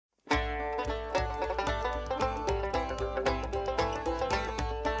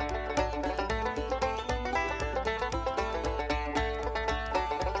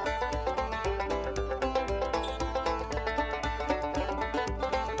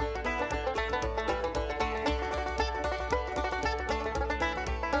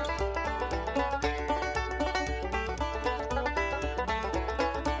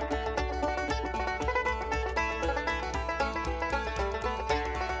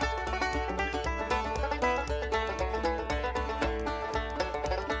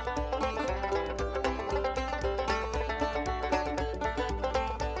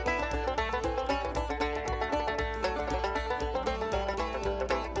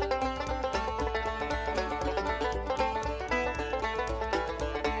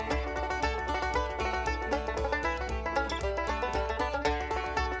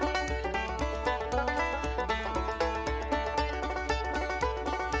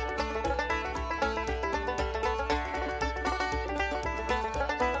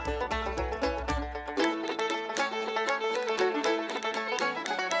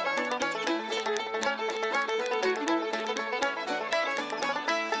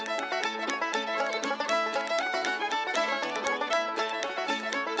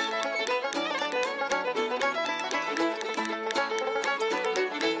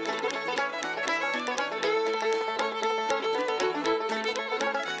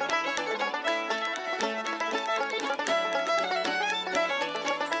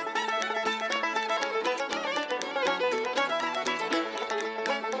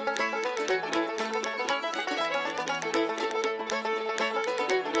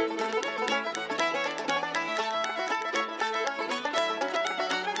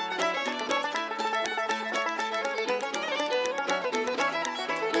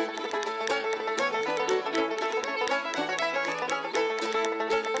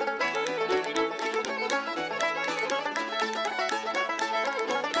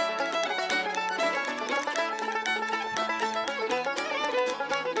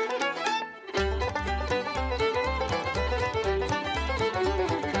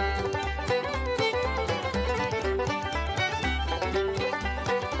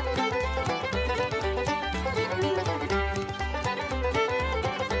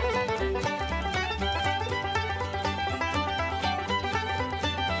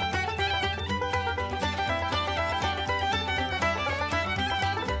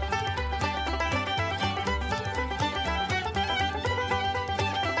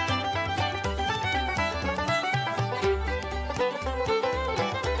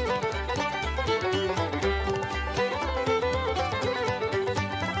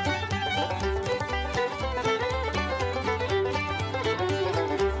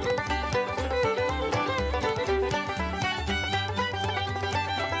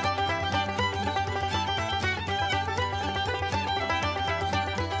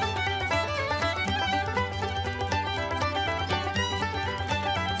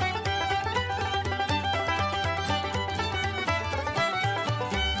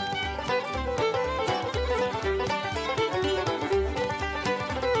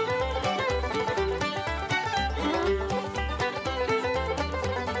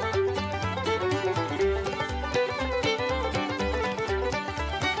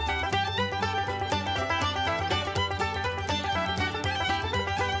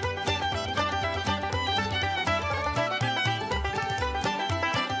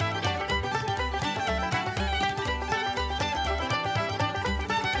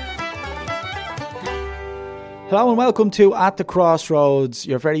Hello and welcome to At the Crossroads.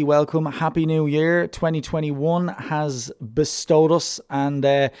 You're very welcome. Happy New Year. 2021 has bestowed us, and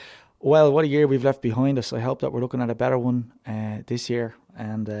well, what a year we've left behind us. I hope that we're looking at a better one this year,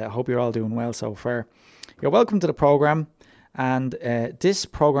 and I hope you're all doing well so far. You're welcome to the programme, and this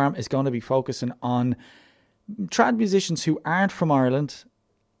programme is going to be focusing on trad musicians who aren't from Ireland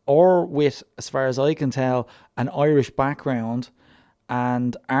or with, as far as I can tell, an Irish background,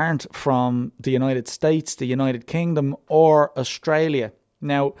 and aren't from the United States, the United Kingdom, or Australia.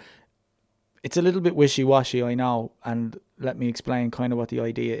 Now, it's a little bit wishy-washy, I know, and let me explain kind of what the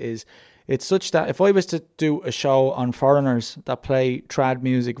idea is. It's such that if I was to do a show on foreigners that play trad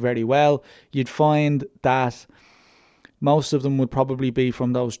music very well, you'd find that most of them would probably be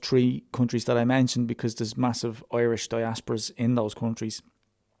from those three countries that I mentioned, because there's massive Irish diasporas in those countries.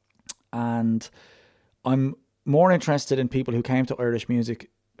 And I'm more interested in people who came to Irish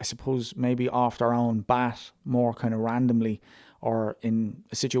music, I suppose, maybe off their own bat, more kind of randomly, or in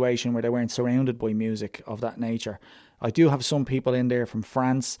a situation where they weren't surrounded by music of that nature. I do have some people in there from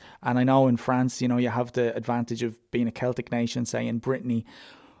France, and I know in France, you know, you have the advantage of being a Celtic nation, say in Brittany.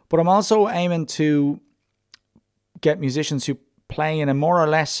 But I'm also aiming to get musicians who play in a more or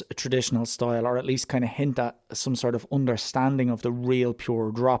less traditional style, or at least kind of hint at some sort of understanding of the real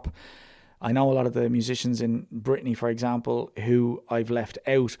pure drop. I know a lot of the musicians in Brittany, for example, who I've left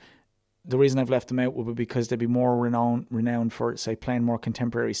out. The reason I've left them out would be because they'd be more renowned for, say, playing more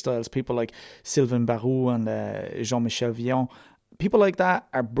contemporary styles. People like Sylvain Barou and Jean-Michel Villon. People like that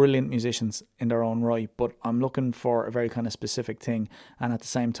are brilliant musicians in their own right, but I'm looking for a very kind of specific thing, and at the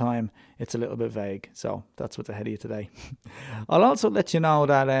same time, it's a little bit vague. So that's what's ahead of you today. I'll also let you know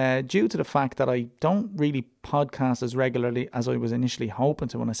that due to the fact that I don't really podcast as regularly as I was initially hoping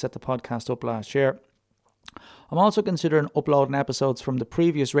to when I set the podcast up last year, I'm also considering uploading episodes from the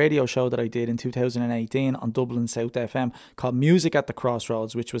previous radio show that I did in 2018 on Dublin South FM called Music at the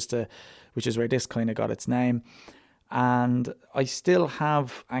Crossroads, which is where this kind of got its name. And I still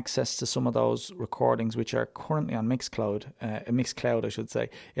have access to some of those recordings, which are currently on Mixcloud, I should say,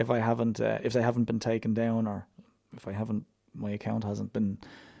 if they haven't been taken down, or if my account hasn't been,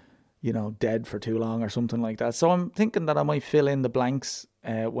 dead for too long or something like that. So I'm thinking that I might fill in the blanks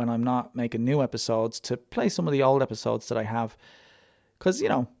when I'm not making new episodes, to play some of the old episodes that I have, because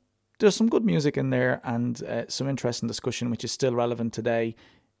there's some good music in there, and some interesting discussion which is still relevant today.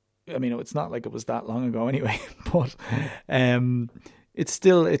 I mean, it's not like it was that long ago anyway, but it's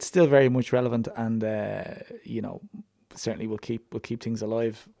still very much relevant, and certainly we'll keep things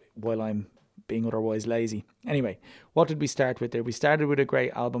alive while I'm being otherwise lazy. Anyway, what did we start with there? We started with a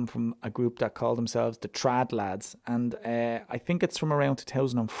great album from a group that called themselves the Trad Lads, and I think it's from around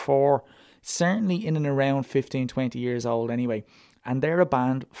 2004, certainly in and around 15-20 years old anyway. And they're a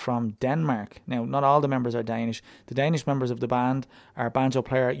band from Denmark. Now, not all the members are Danish. The Danish members of the band are banjo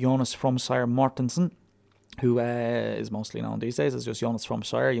player Jonas Fromsøyer Mortensen, who is mostly known these days as just Jonas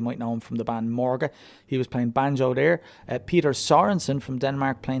Fromsøyer. You might know him from the band Morga. He was playing banjo there. Peter Sorensen from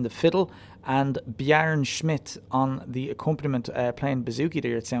Denmark playing the fiddle, and Bjørn Schmidt on the accompaniment playing bouzouki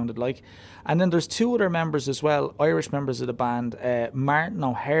there, it sounded like. And then there's two other members as well, Irish members of the band, Martin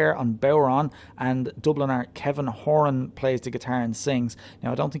O'Hare on bodhrán, and Dubliner Kevin Horan plays the guitar and sings.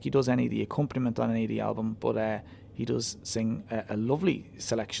 Now, I don't think he does any of the accompaniment on any of the album, but he does sing a lovely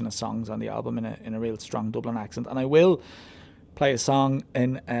selection of songs on the album in a real strong Dublin accent. And I will play a song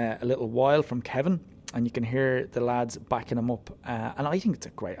in a little while from Kevin, and you can hear the lads backing him up. And I think it's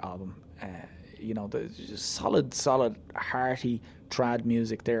a great album. The solid, hearty trad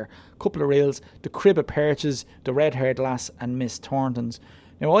music there. A couple of reels, The Crib of Perches, The Red-Haired Lass, and Miss Thornton's.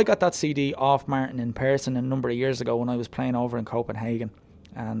 Now, I got that CD off Martin in person a number of years ago when I was playing over in Copenhagen,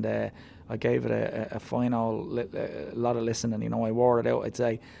 and I gave it a final lot of listening. I wore it out, I'd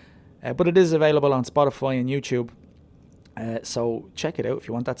say. But it is available on Spotify and YouTube. So check it out if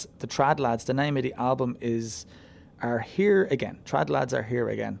you want. That's the Trad Lads. The name of the album Are Here Again. Trad Lads Are Here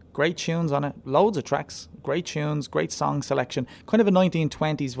Again. Great tunes on it. Loads of tracks. Great tunes. Great song selection. Kind of a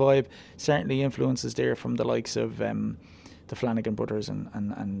 1920s vibe. Certainly influences there from the likes of the Flanagan Brothers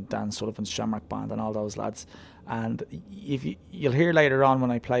and Dan Sullivan's Shamrock Band and all those lads. And you'll hear later on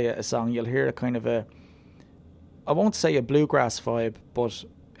when I play a song, you'll hear a kind of I won't say a bluegrass vibe, but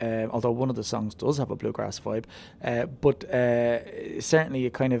although one of the songs does have a bluegrass vibe, but certainly a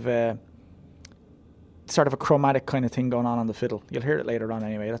kind of sort of a chromatic kind of thing going on the fiddle. You'll hear it later on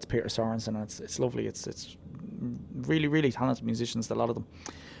anyway. That's Peter Sorensen, and it's lovely. It's really, really talented musicians, a lot of them.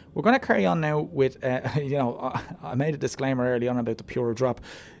 We're going to carry on now with, I made a disclaimer early on about the pure drop.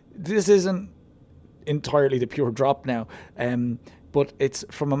 This isn't entirely the pure drop now. But it's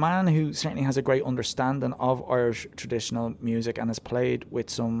from a man who certainly has a great understanding of Irish traditional music and has played with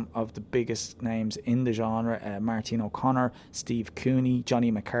some of the biggest names in the genre, Martin O'Connor, Steve Cooney, Johnny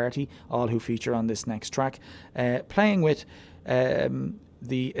McCarthy, all who feature on this next track. Playing with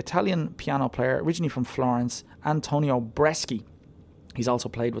the Italian piano player, originally from Florence, Antonio Breschi. He's also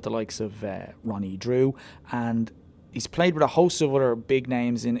played with the likes of Ronnie Drew, and he's played with a host of other big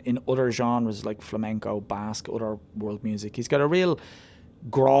names in other genres like flamenco, Basque, other world music. He's got a real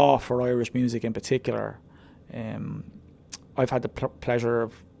graw for Irish music in particular. I've had the pleasure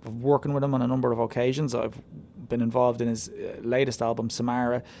of working with him on a number of occasions. I've been involved in his latest album,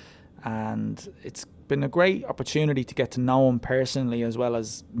 Samara, and it's been a great opportunity to get to know him personally as well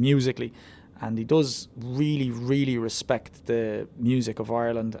as musically. And he does really, really respect the music of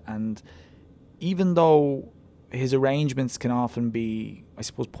Ireland. And even though his arrangements can often be, I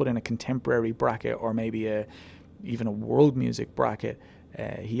suppose, put in a contemporary bracket or maybe even a world music bracket,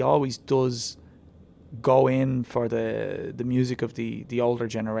 he always does go in for the music of the older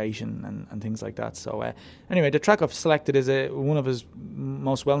generation and things like that. So anyway, the track I've selected is one of his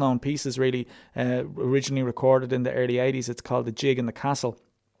most well-known pieces, really, originally recorded in the early 80s. It's called The Jig in the Castle.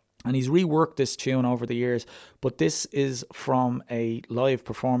 And he's reworked this tune over the years, but this is from a live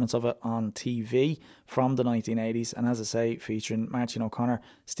performance of it on TV from the 1980s. And as I say, featuring Martin O'Connor,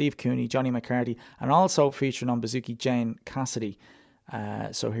 Steve Cooney, Johnny McCarthy, and also featuring on bouzouki Jane Cassidy.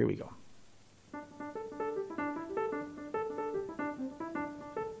 So here we go.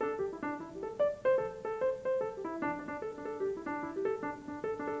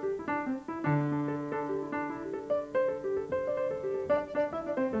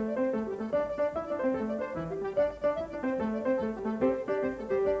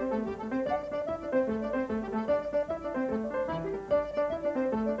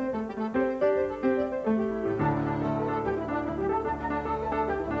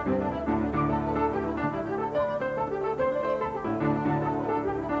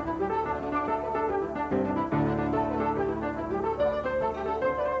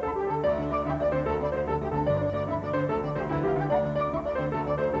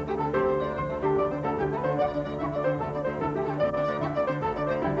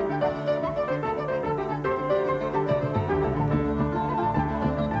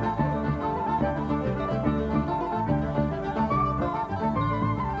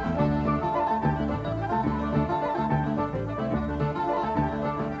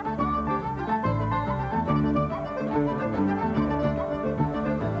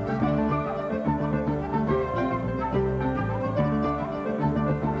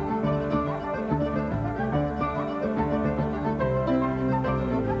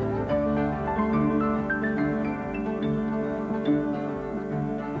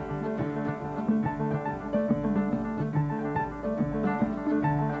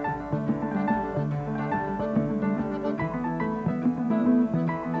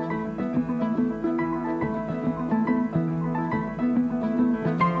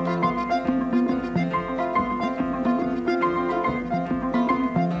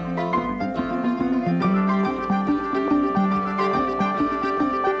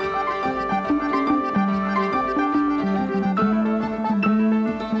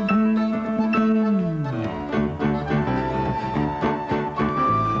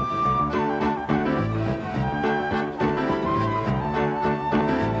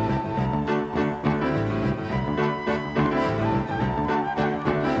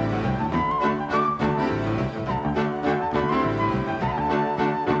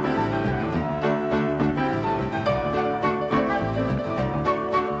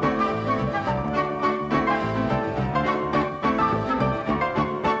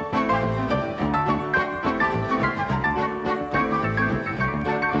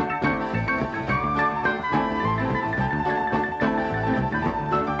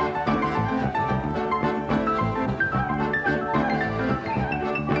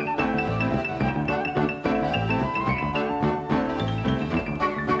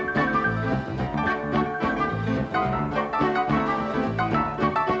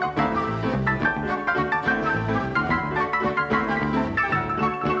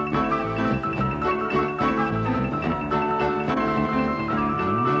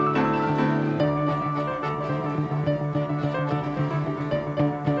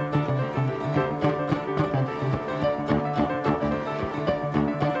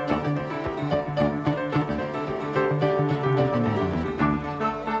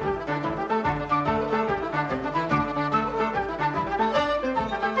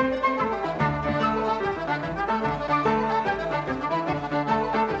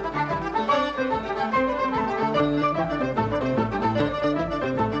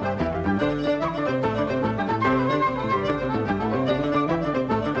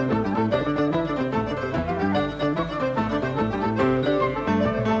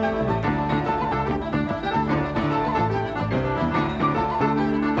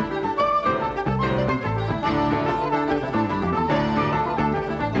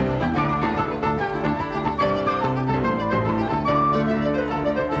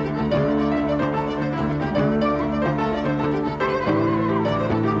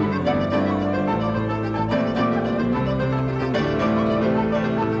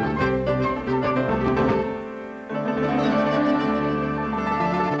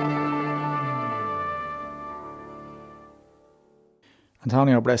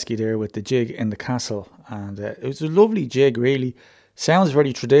 Antonio Breschi there with The Jig in the Castle, and it was a lovely jig, really. Sounds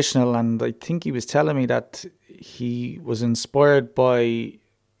very traditional, and I think he was telling me that he was inspired by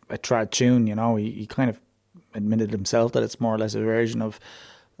a trad tune. He kind of admitted himself that it's more or less a version of,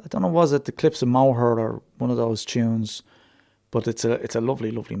 I don't know, was it the Clips of Moher or one of those tunes? But it's a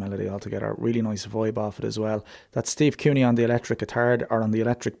lovely, lovely melody altogether. Really nice vibe off it as well. That's Steve Cooney on the electric guitar, or on the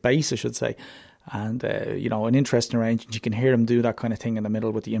electric bass, I should say. And, an interesting arrangement. You can hear him do that kind of thing in the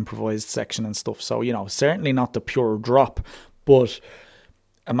middle with the improvised section and stuff. So, certainly not the pure drop, but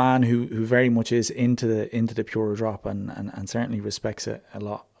a man who very much is into the pure drop and certainly respects it a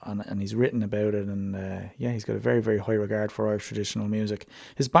lot. And he's written about it. And, he's got a very, very high regard for Irish traditional music.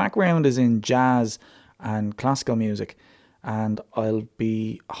 His background is in jazz and classical music. And I'll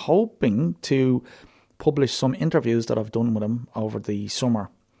be hoping to publish some interviews that I've done with him over the summer.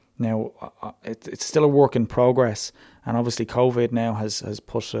 Now, it's still a work in progress, and obviously COVID now has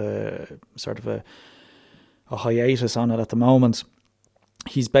put a sort of a hiatus on it at the moment.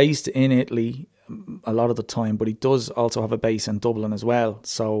 He's based in Italy a lot of the time, but he does also have a base in Dublin as well.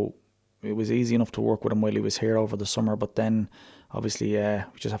 So it was easy enough to work with him while he was here over the summer. But then, obviously,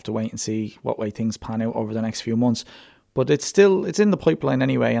 we just have to wait and see what way things pan out over the next few months. But it's in the pipeline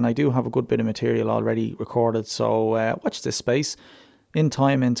anyway, and I do have a good bit of material already recorded. So watch this space. In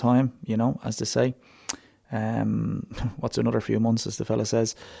time, as they say. What's another few months, as the fella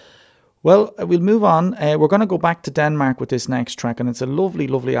says. Well, we'll move on. We're going to go back to Denmark with this next track, and it's a lovely,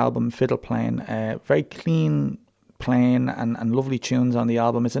 lovely album, fiddle playing. Very clean playing and lovely tunes on the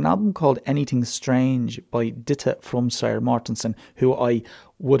album. It's an album called Anything Strange by Ditte Frumsire Mortensen, who I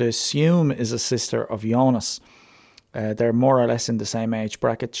would assume is a sister of Jonas. They're more or less in the same age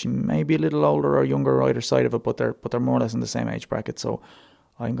bracket. She may be a little older or younger either side of it, but they're more or less in the same age bracket. So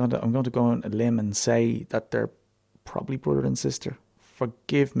I'm going to go on a limb and say that they're probably brother and sister.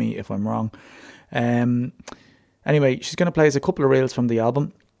 Forgive me if I'm wrong. Anyway, she's going to play us a couple of reels from the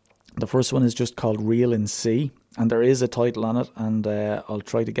album. The first one is just called Reel in C, and there is a title on it, and I'll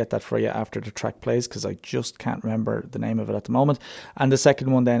try to get that for you after the track plays, because I just can't remember the name of it at the moment. And the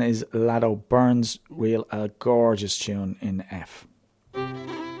second one then is Lado Burns Reel, a gorgeous tune in F.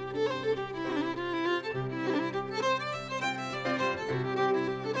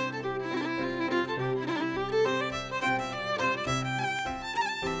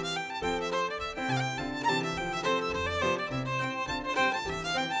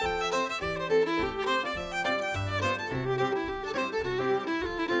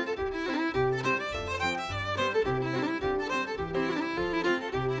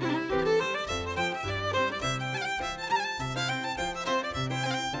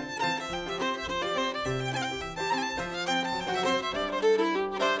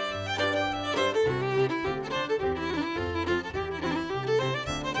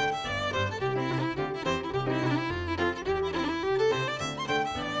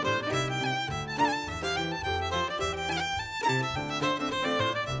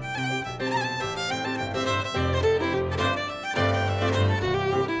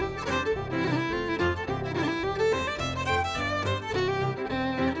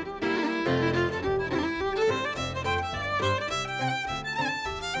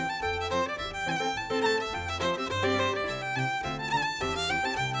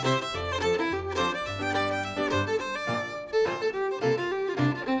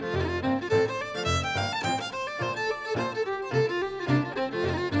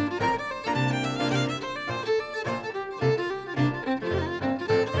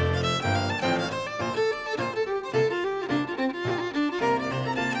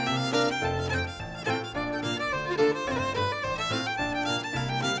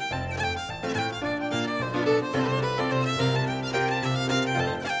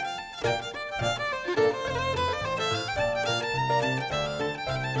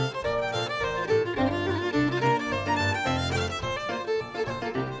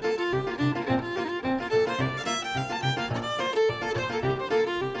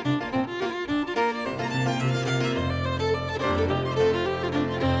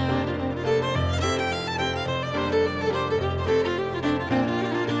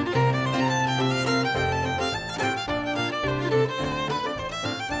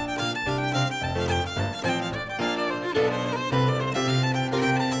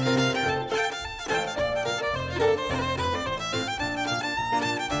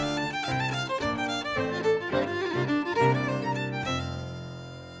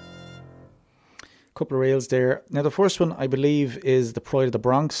 Couple of reels there. Now the first one I believe is The Pride of the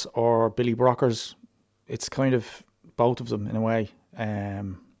Bronx, or Billy Brockers. It's kind of both of them in a way.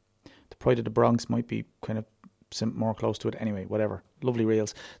 The Pride of the Bronx might be kind of more close to it. Anyway, whatever. Lovely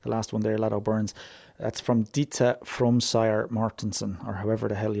reels. The last one there, Lado Burns. That's from Dita Fromsire Mortensen, or however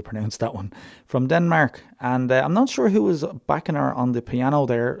the hell you pronounce that one, from Denmark. And I'm not sure who was backing her on the piano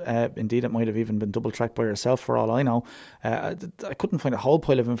there. Indeed, it might have even been double tracked by herself for all I know. I couldn't find a whole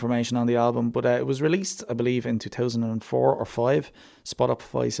pile of information on the album, but it was released, I believe, in 2004 or 5.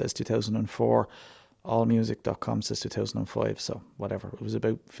 Spotify says 2004. Allmusic.com says 2005, so whatever. It was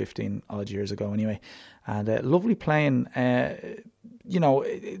about 15 odd years ago anyway. And lovely playing.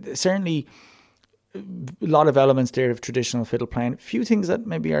 Certainly a lot of elements there of traditional fiddle playing. A few things that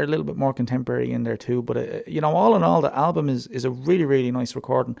maybe are a little bit more contemporary in there too. But, all in all, the album is a really, really nice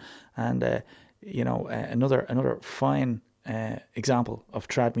recording. And, another fine example of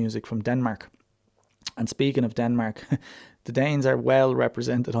trad music from Denmark. And speaking of Denmark, the Danes are well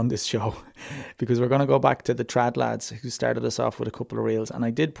represented on this show because we're going to go back to the Trad lads who started us off with a couple of reels. And I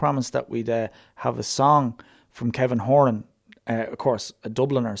did promise that we'd have a song from Kevin Horan, of course, a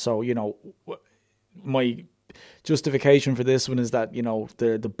Dubliner. So, my justification for this one is that,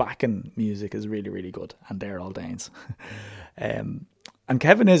 the backing music is really, really good. And they're all Danes. And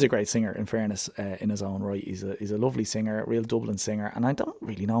Kevin is a great singer, in fairness, in his own right. He's a lovely singer, a real Dublin singer, and I don't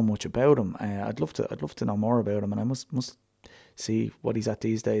really know much about him. I'd love to know more about him, and I must see what he's at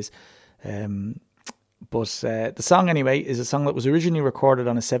these days. But the song anyway is a song that was originally recorded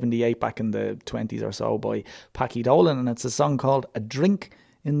on a 78 back in the 20s or so by Packy Dolan, and it's a song called "A Drink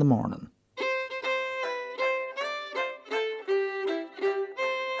in the Morning."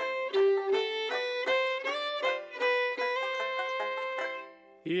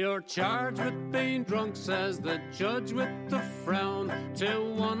 You're charged with being drunk, says the judge with the frown,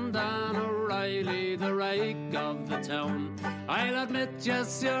 to one Dan O'Reilly, the rake of the town. I'll admit,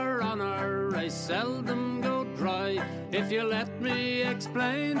 yes, your honour, I seldom go dry. If you let me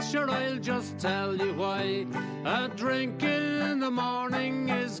explain, sure, I'll just tell you why. A drink in the morning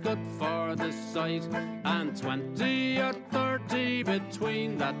is good for the sight, and 20 or 30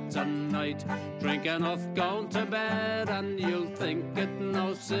 between that and night. Drink enough going to bed, and you'll think it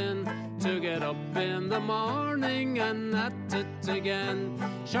no sin to get up in the morning and at it again.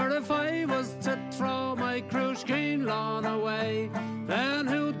 Sure, if I was to throw my Cruiskeen lawn away, then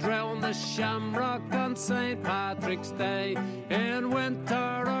who'd drown the shamrock on St. Patrick's Day? In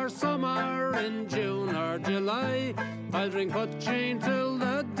winter or summer, in June or July, I'll drink poaching till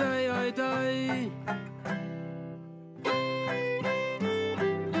the day I die.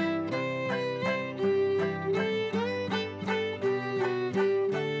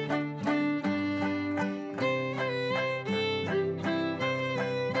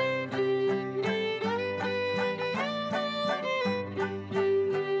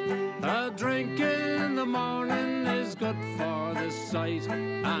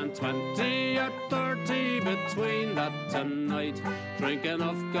 And 20 or 30 between that and night. Drink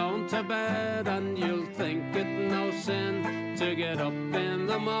enough going to bed, and you'll think it no sin to get up in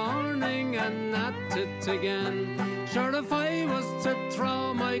the morning and at it again. Sure, if I was to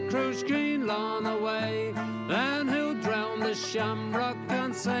throw my Cruiskeen lawn away, then who'd drown the shamrock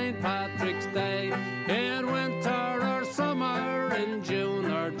on St. Patrick's Day? In winter or summer, in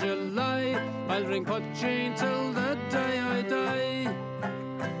June or July, I'll drink poaching till the day I die.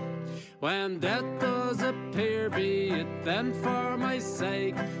 When death does appear, be it then for my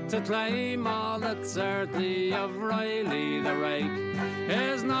sake, to claim all that's earthly of Riley the rake.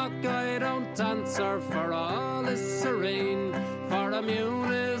 His knock I don't answer, for all is serene, for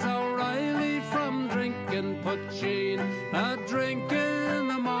immune is O'Reilly from drinking poaching. A drink in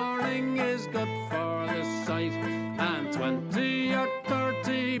the morning is good for the sight, and 20 or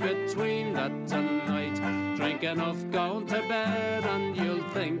 30 between that and night. Drink enough going to bed, and you'll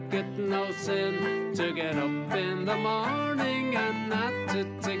think it no sin to get up in the morning and at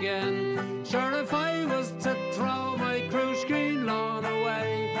it again. Sure, if I was to throw my Cruiskeen lawn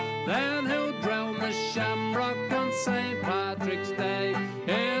away, then who'd drown the shamrock on St. Patrick's Day?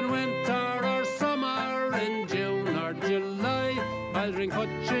 In winter or summer, in June or July, I'll drink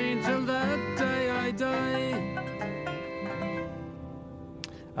poaching till the day I die.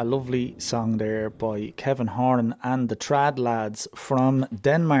 A lovely song there by Kevin Horan and the Trad lads from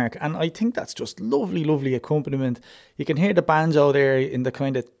Denmark, and I think that's just lovely accompaniment. You can hear the banjo there in the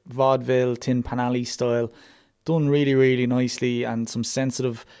kind of vaudeville Tin Pan Alley style, done really nicely, and some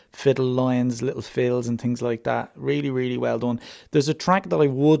sensitive fiddle lines, little fills and things like that. Really well done. There's a track that I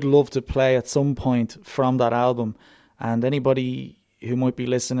would love to play at some point from that album, and anybody who might be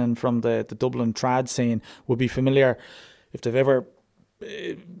listening from the Dublin trad scene would be familiar, if they've ever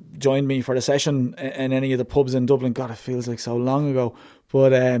joined me for a session in any of the pubs in Dublin. God, it feels like so long ago,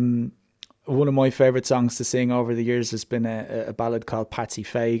 but one of my favourite songs to sing over the years has been a ballad called Patsy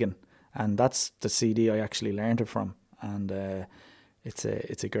Fagan, and that's the CD I actually learned it from. And it's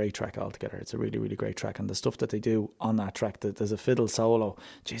a great track altogether. It's a really, really great track, and the stuff that they do on that track, there's a fiddle solo.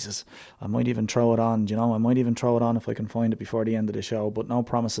 Jesus, I might even throw it on. I might even throw it on if I can find it before the end of the show, but no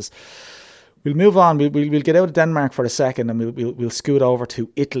promises. We'll move on. We'll get out of Denmark for a second, and we'll scoot over to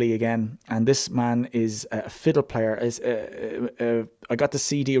Italy again. And this man is a fiddle player. I got the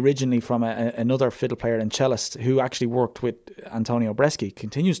CD originally from another fiddle player and cellist who actually worked with Antonio Bresci,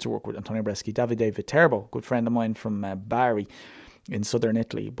 continues to work with Antonio Bresci, Davide Viterbo, good friend of mine from Bari in southern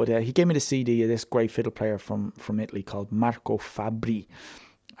Italy. But he gave me the CD of this great fiddle player from Italy called Marco Fabbri.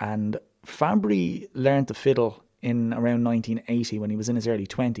 And Fabbri learned the fiddle in around 1980 when he was in his early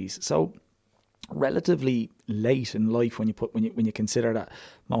 20s. So relatively late in life when you consider that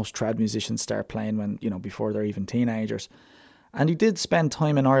most trad musicians start playing when, before they're even teenagers. And he did spend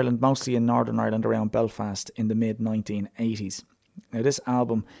time in Ireland, mostly in Northern Ireland around Belfast in the mid 1980s. Now this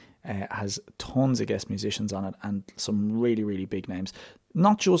album has tons of guest musicians on it and some really, really big names.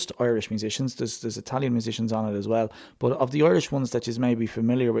 Not just Irish musicians, there's Italian musicians on it as well. But of the Irish ones that you may be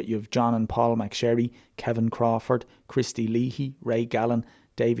familiar with, you have John and Paul McSherry, Kevin Crawford, Christy Leahy, Ray Gallen,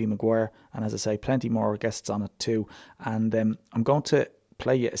 Davy Maguire, and as I say, plenty more guests on it too. And I'm going to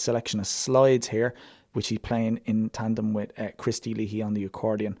play you a selection of slides here, which he's playing in tandem with Christy Leahy on the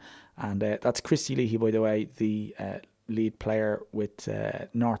accordion. And that's Christy Leahy, by the way, the lead player with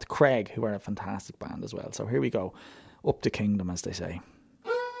North Craig, who are a fantastic band as well. So here we go, up the kingdom, as they say.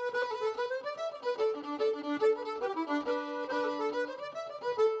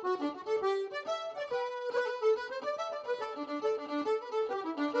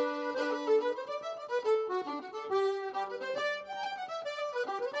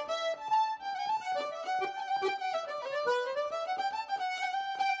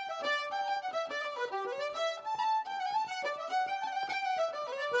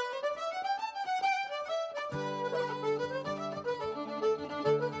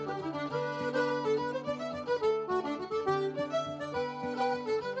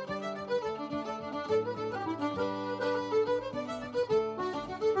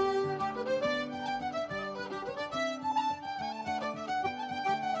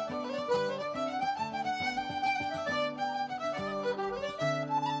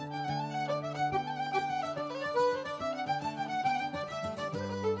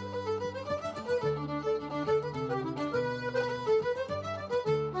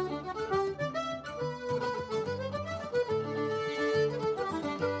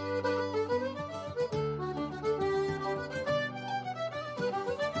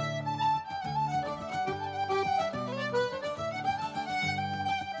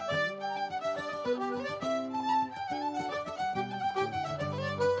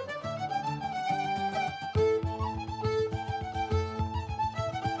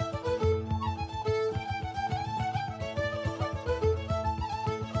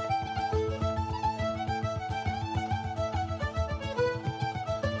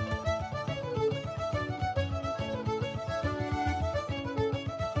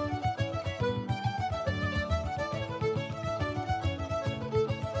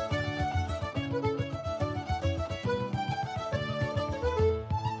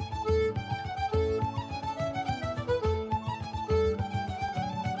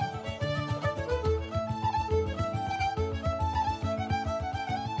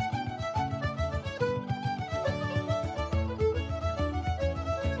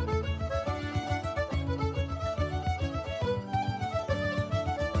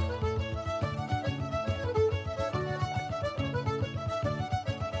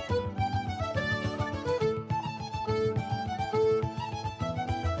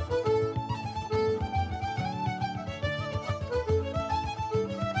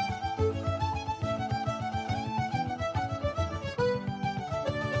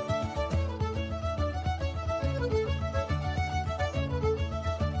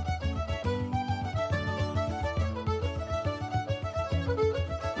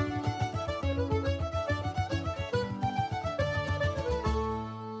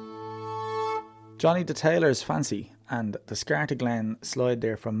 Johnny the Tailor's Fancy and the Scarta Glen slide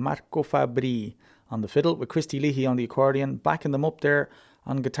there from Marco Fabbri on the fiddle with Christy Leahy on the accordion. Backing them up there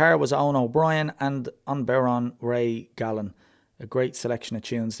on guitar was Owen O'Brien, and on bodhrán Ray Gallen. A great selection of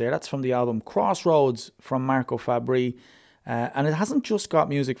tunes there. That's from the album Crossroads from Marco Fabbri. And it hasn't just got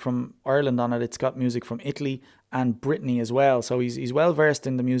music from Ireland on it, it's got music from Italy and Brittany as well. So he's well versed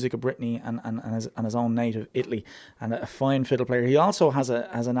in the music of Brittany and his own native Italy, and a fine fiddle player. He also has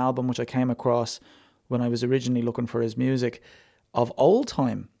an album which I came across when I was originally looking for his music of old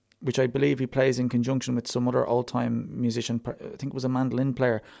time which I believe he plays in conjunction with some other old-time musician. I think it was a mandolin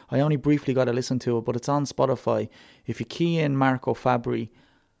player. I only briefly got to listen to it, but it's on Spotify. If you key in Marco Fabbri,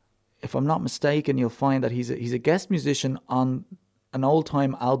 if I'm not mistaken, you'll find that he's a guest musician on an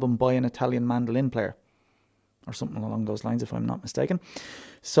old-time album by an Italian mandolin player, or something along those lines, if I'm not mistaken.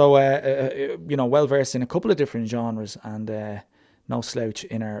 So, well-versed in a couple of different genres, and no slouch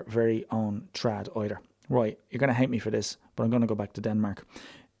in our very own trad either. Right, you're going to hate me for this, but I'm going to go back to Denmark.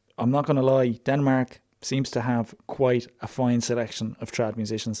 I'm not going to lie, Denmark seems to have quite a fine selection of trad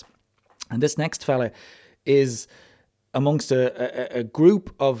musicians. And this next fella is amongst a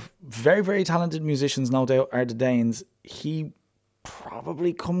group of very, very talented musicians, no doubt, are the Danes. He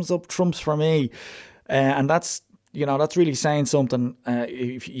probably comes up trumps for me. And that's really saying something.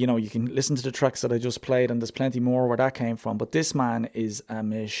 If you can listen to the tracks that I just played, and there's plenty more where that came from. But this man is a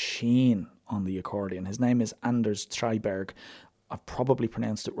machine on the accordion. His name is Anders Treiberg. I've probably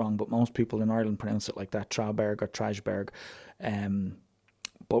pronounced it wrong, but most people in Ireland pronounce it like that, Trauberg or Trashberg.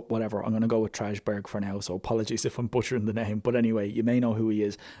 But whatever, I'm going to go with Trashberg for now, so apologies if I'm butchering the name. But anyway, you may know who he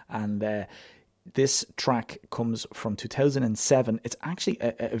is. And this track comes from 2007. It's actually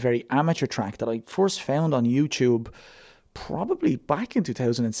a very amateur track that I first found on YouTube probably back in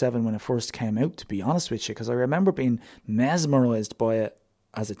 2007 when it first came out, to be honest with you, because I remember being mesmerised by it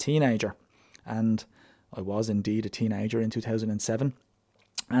as a teenager. And I was indeed a teenager in 2007.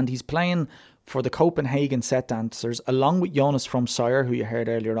 And he's playing for the Copenhagen Set Dancers, along with Jonas from Sire, who you heard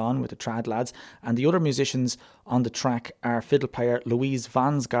earlier on with the Trad Lads. And the other musicians on the track are fiddle player Louise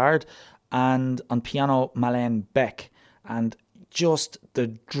Vansgaard and on piano Malene Beck. And just the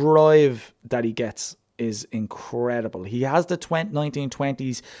drive that he gets is incredible. He has the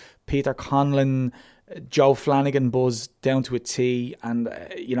 1920s Peter Conlon, Joe Flanagan buzz down to a T, and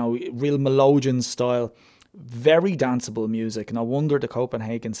real melodeon style. Very danceable music, and I wonder the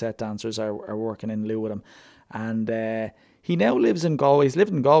Copenhagen Set Dancers are working in lieu with him. And he now lives in Galway. He's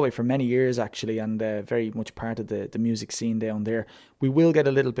lived in Galway for many years, actually, and very much part of the music scene down there. We will get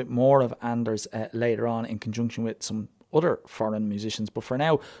a little bit more of Anders later on in conjunction with some other foreign musicians, but for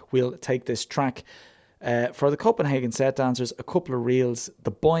now, we'll take this track. For the Copenhagen Set Dancers, a couple of reels,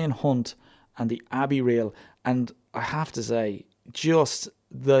 the Boyan Hunt and the Abbey reel, and I have to say, just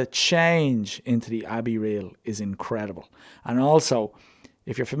the change into the Abbey reel is incredible. And also,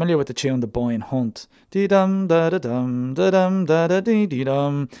 if you're familiar with the tune The Boyan Hunt, dee-dum, da-da-dum, da-dum,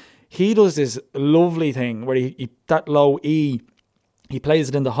 da-da-dee-dee-dum, he does this lovely thing where he that low E, he plays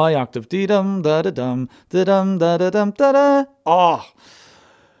it in the high octave, dee-dum, da-da-dum, da-dum, da-da-dum, da-da.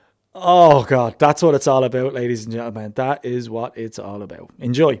 Oh God, that's what it's all about, ladies and gentlemen. That is what it's all about.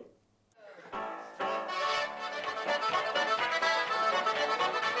 Enjoy.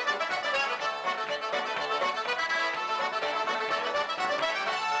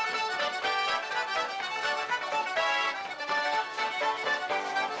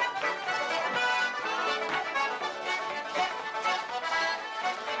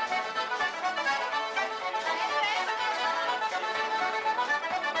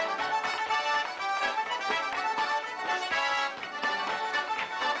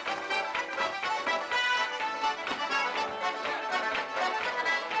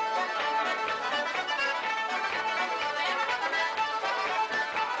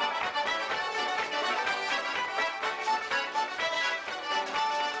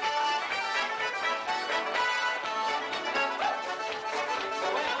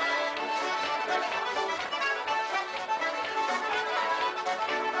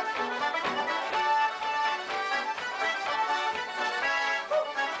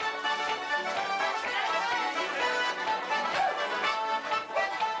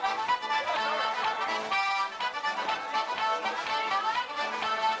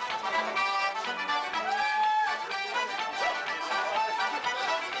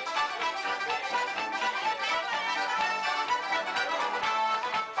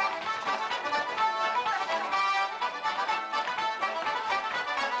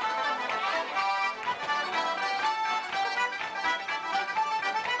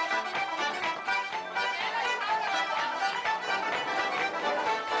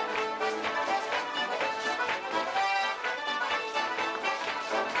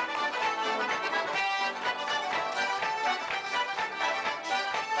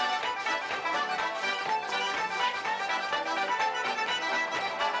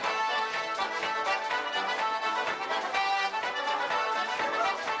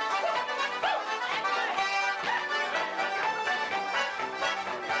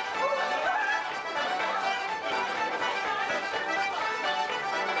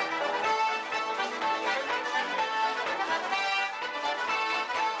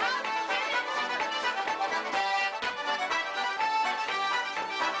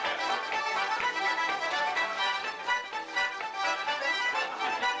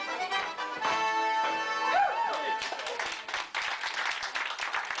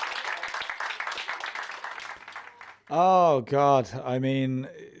 Oh God! I mean,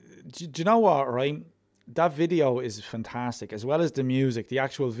 do you know what? Right, that video is fantastic, as well as the music. The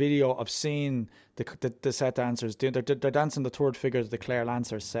actual video of seeing the set dancers, they're dancing the third figure of the Claire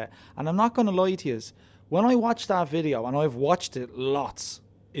Lancers set. And I'm not going to lie to you, when I watched that video, and I've watched it lots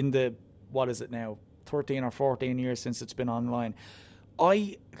in the, what is it now, 13 or 14 years since it's been online,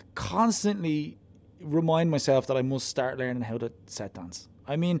 I constantly remind myself that I must start learning how to set dance.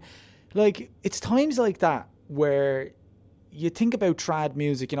 I mean, like, it's times like that where you think about trad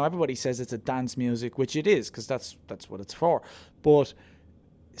music. You know, everybody says it's a dance music, which it is, because that's what it's for. But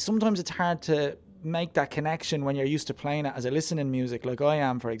sometimes it's hard to make that connection when you're used to playing it as a listening music, like I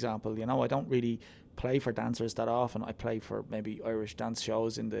am, for example. You know, I don't really play for dancers that often. I play for maybe Irish dance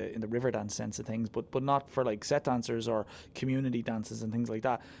shows in the river dance sense of things, but not for like set dancers or community dances and things like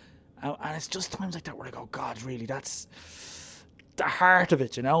that. And it's just times like that where I go, God, really, that's the heart of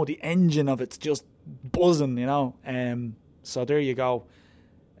it, you know, the engine of it's just buzzing, you know. So there you go.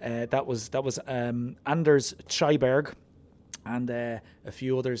 That was Anders Chyberg and a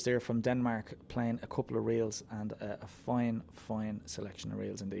few others there from Denmark playing a couple of reels, and a fine selection of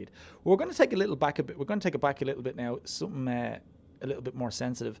reels indeed. We're going to take a little back a bit. We're going to take it back a little bit now. Something a little bit more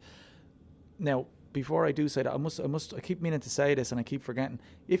sensitive. Now, before I do say that, I keep meaning to say this and I keep forgetting.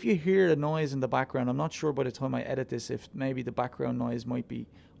 If you hear a noise in the background, I'm not sure by the time I edit this if maybe the background noise might be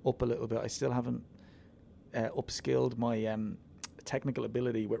up a little bit. I still haven't upskilled my technical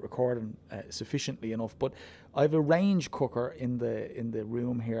ability with recording sufficiently enough, but I have a range cooker in the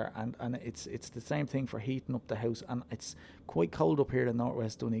room here, and it's the same thing for heating up the house, and it's quite cold up here in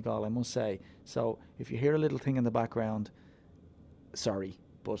Northwest Donegal, I must say. So if you hear a little thing in the background, sorry,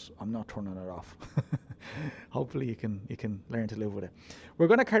 but I'm not turning it off. Hopefully you can learn to live with it. We're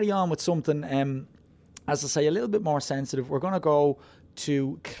going to carry on with something, as I say, a little bit more sensitive. We're going to go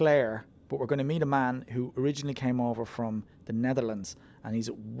to Clare, but we're going to meet a man who originally came over from the Netherlands, and he's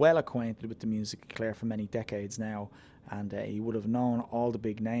well acquainted with the music of Clare for many decades now, and he would have known all the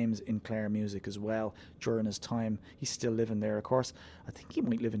big names in Clare music as well during his time. He's still living there, of course. I think he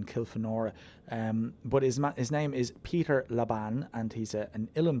might live in Kilfenora, but his name is Peter Laban, and he's an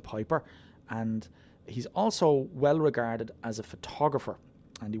uilleann piper, and he's also well regarded as a photographer,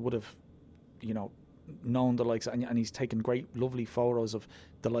 and he would have, you know, known the likes, and he's taken great lovely photos of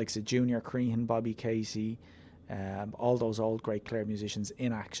the likes of Junior Crehan, Bobby Casey, all those old great Clare musicians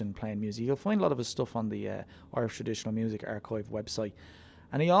in action playing music. You'll find a lot of his stuff on the Irish Traditional Music Archive website.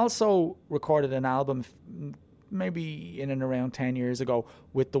 And he also recorded an album maybe in and around 10 years ago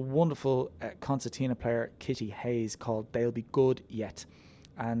with the wonderful concertina player Kitty Hayes called They'll Be Good Yet.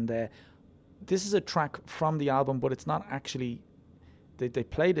 And this is a track from the album, but it's not actually, they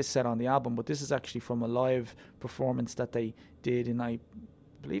played this set on the album, but this is actually from a live performance that they did in, I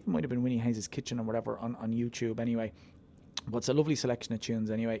believe it might have been Winnie Hayes' Kitchen or whatever on YouTube anyway. But it's a lovely selection of tunes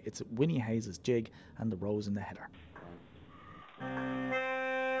anyway. It's Winnie Hayes' Jig and The Rose in the Heather.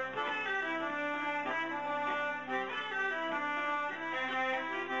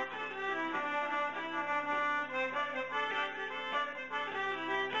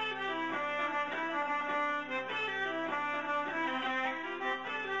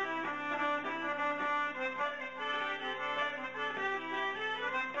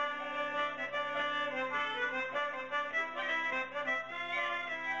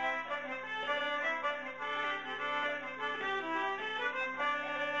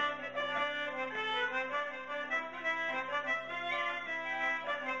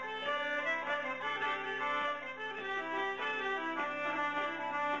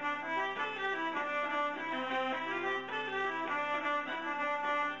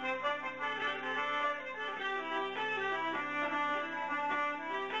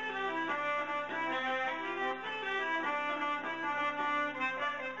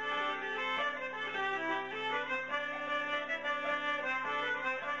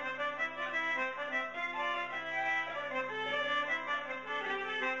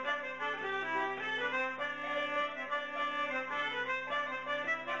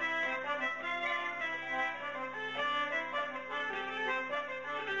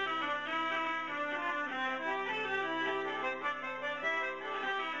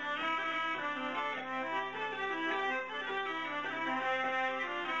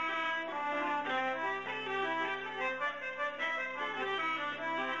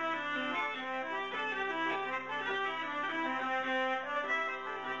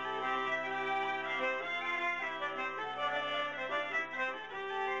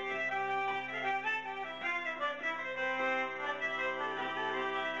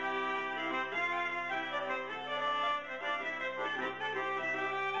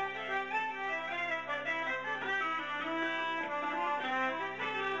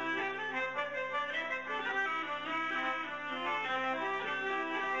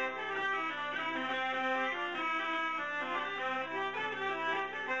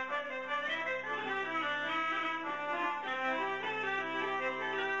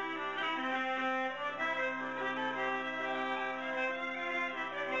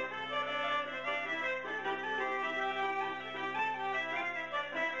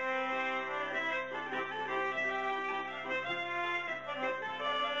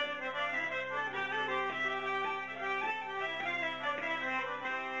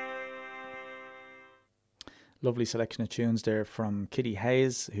 Lovely selection of tunes there from Kitty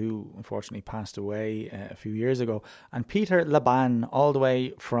Hayes, who unfortunately passed away a few years ago, and Peter Laban, all the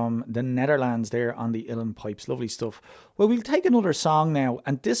way from the Netherlands there on the Uilleann Pipes. Lovely stuff. Well, we'll take another song now,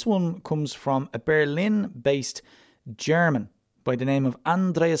 and this one comes from a Berlin-based German by the name of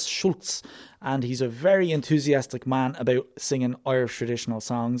Andreas Schulz, and he's a very enthusiastic man about singing Irish traditional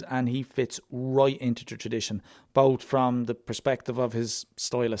songs, and he fits right into the tradition, both from the perspective of his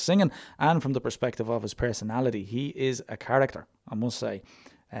style of singing and from the perspective of his personality. He is a character, I must say.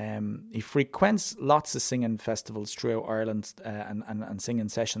 He frequents lots of singing festivals throughout Ireland and singing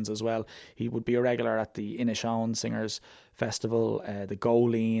sessions as well. He would be a regular at the Inishowen Singers Festival, the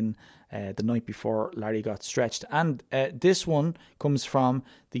Goleen, the night before Larry got stretched. And this one comes from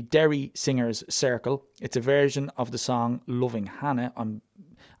the Derry Singers Circle. It's a version of the song Loving Hannah. I'm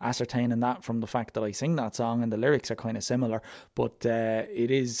ascertaining that from the fact that I sing that song and the lyrics are kind of similar, but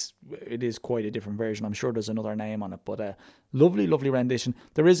it is quite a different version. I'm sure there's another name on it, but lovely rendition.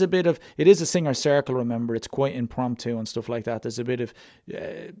 There is a bit of, it is a singer circle, remember, it's quite impromptu and stuff like that. There's a bit of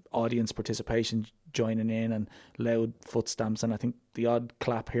audience participation joining in and loud foot stamps and I think the odd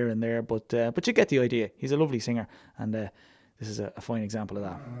clap here and there, but you get the idea. He's a lovely singer, and this is a fine example of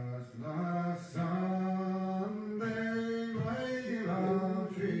that. Last Sunday, my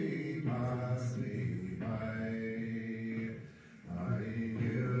love, she passed me by. I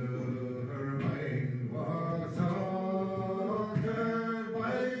knew her mind was altered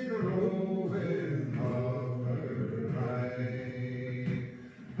by the roving of her eye.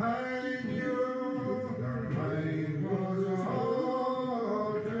 I knew her mind was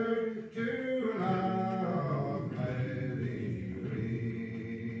altered to love heavy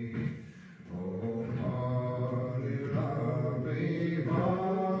green. Oh, Molly, lovely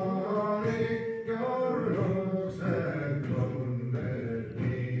Molly, your looks have wounded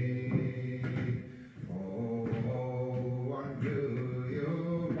me. Oh, undo you,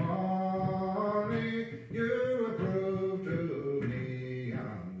 Molly, you proved to me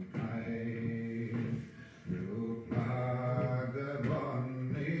unkind. You plucked the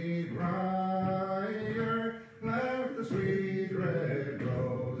bonny briar, left the sweet red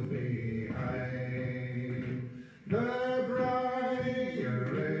rose behind. The briar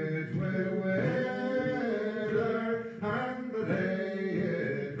is wither, and the day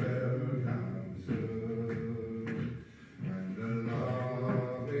it will come soon. And the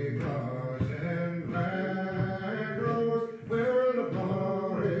lovely blush and black rose will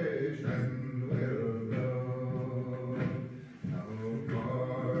flourish and will blow. No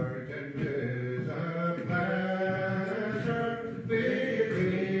courting is a pleasure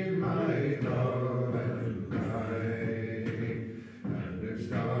between my love and I, and it's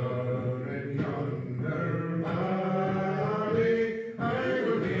down in yonder valley I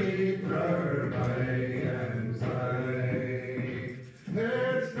will meet her by and side.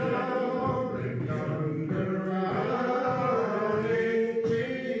 It's down in yonder valley, she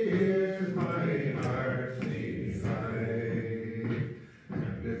is my heart's desire,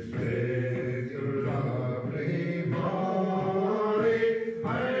 and it's with your lovely Molly I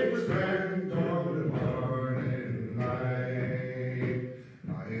was spent all the morning light.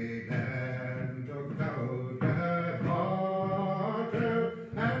 I then took out the bottle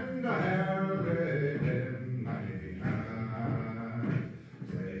and I held it in my hand,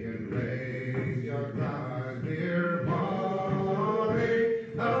 saying, raise your glass, dear Molly,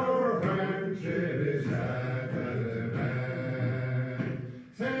 our friendship is at an end.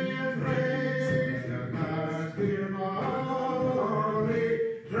 Saying, raise your glass, dear Molly,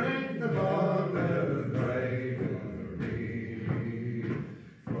 drink the bottle dry for me.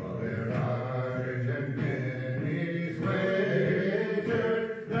 For there are Genghis wager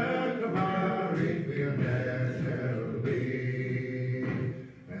that the married will ne'er shall be.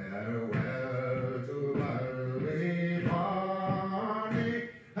 Farewell to lovely Bonnie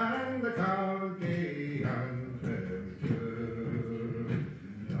and the county anthem too.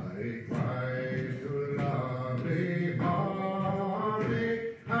 Likewise to lovely Bonnie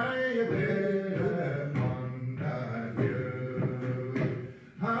I bid a fond adieu.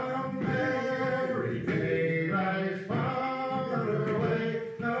 A merry day lies far away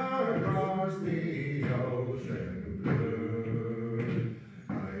across the ocean blue.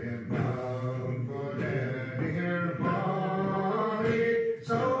 I am bound for dear Bonnie,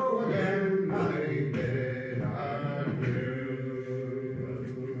 so again I bid adieu.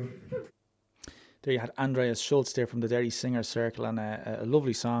 There you had Andreas Schulz there from the Derry Singers Circle, and a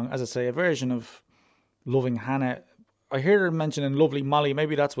lovely song. As I say, a version of Loving Hannah. I hear her mentioning Lovely Molly.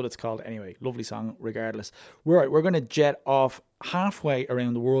 Maybe that's what it's called. Anyway, lovely song regardless. We're going to jet off halfway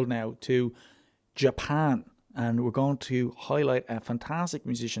around the world now to Japan. And we're going to highlight a fantastic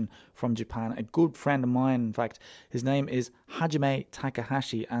musician from Japan, a good friend of mine. In fact, his name is Hajime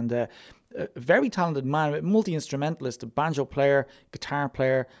Takahashi, and a very talented man, a multi-instrumentalist, a banjo player, guitar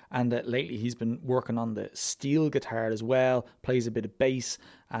player, and lately he's been working on the steel guitar as well, plays a bit of bass,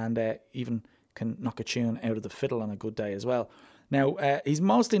 and even can knock a tune out of the fiddle on a good day as well. Now, he's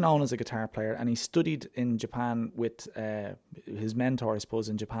mostly known as a guitar player, and he studied in Japan with his mentor, I suppose,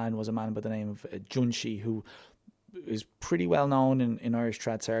 in Japan was a man by the name of Junshi, who is pretty well known in Irish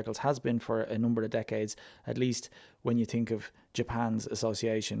trad circles, has been for a number of decades, at least when you think of Japan's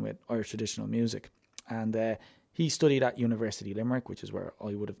association with Irish traditional music. And he studied at University Limerick, which is where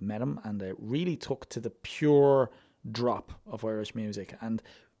I would have met him, and really took to the pure drop of Irish music. And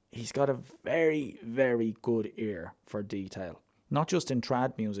he's got a very, very good ear for detail. Not just in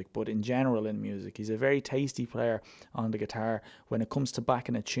trad music, but in general in music. He's a very tasty player on the guitar. When it comes to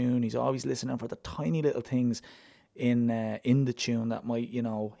backing a tune, he's always listening for the tiny little things in the tune that might,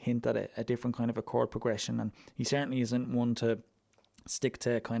 hint at a different kind of a chord progression. And he certainly isn't one to stick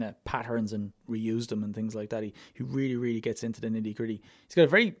to kind of patterns and reuse them and things like that. He really, really gets into the nitty gritty. He's got a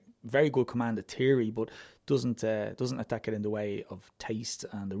very, very good command of theory, but doesn't let that get in the way of taste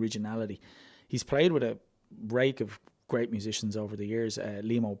and originality. He's played with a rake of great musicians over the years.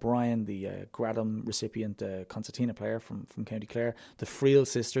 Liam O'Brien, the Gradam recipient, concertina player from County Clare, the Friel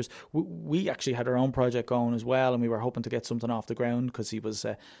sisters. We actually had our own project going as well, and we were hoping to get something off the ground because he was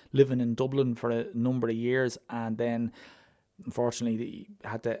living in Dublin for a number of years, and then unfortunately he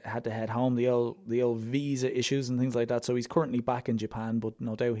had to head home, the old visa issues and things like that. So he's currently back in Japan, but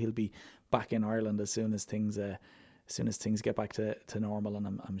no doubt he'll be back in Ireland as soon as things get back to normal,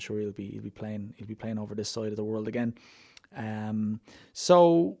 and I'm sure he'll be playing over this side of the world again.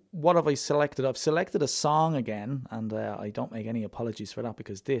 So what have I selected? I've selected a song again, and I don't make any apologies for that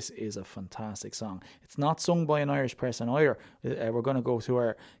because this is a fantastic song. It's not sung by an Irish person either. We're going to go to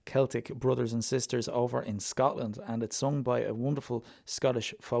our Celtic brothers and sisters over in Scotland, and it's sung by a wonderful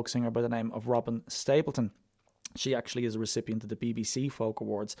Scottish folk singer by the name of Robin Stapleton. She actually is a recipient of the BBC Folk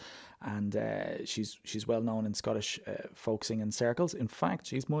Awards, and she's well known in Scottish folk singing circles. In fact,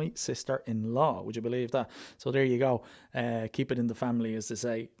 she's my sister-in-law. Would you believe that? So there you go. Keep it in the family, as they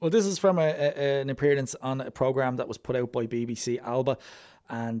say. Well, this is from an appearance on a programme that was put out by BBC Alba,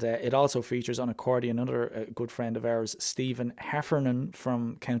 and it also features on accordion another good friend of ours, Stephen Heffernan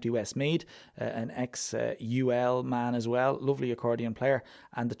from County Westmeath, an ex-UL man as well, lovely accordion player.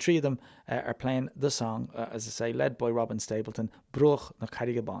 And the three of them are playing the song, as I say, led by Robin Stapleton, Bruch na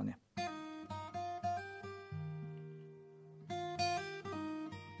Carigabáine.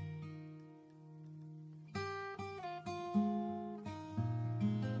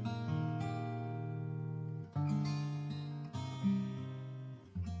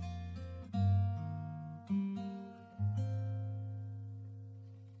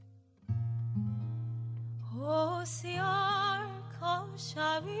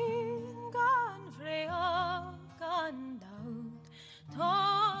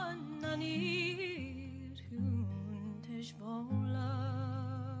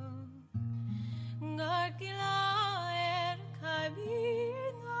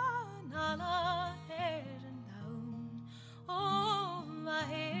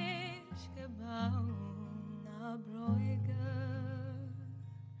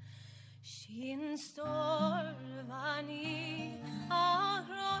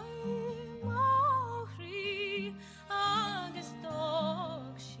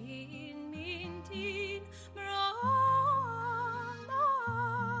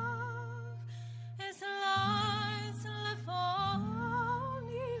 It's love.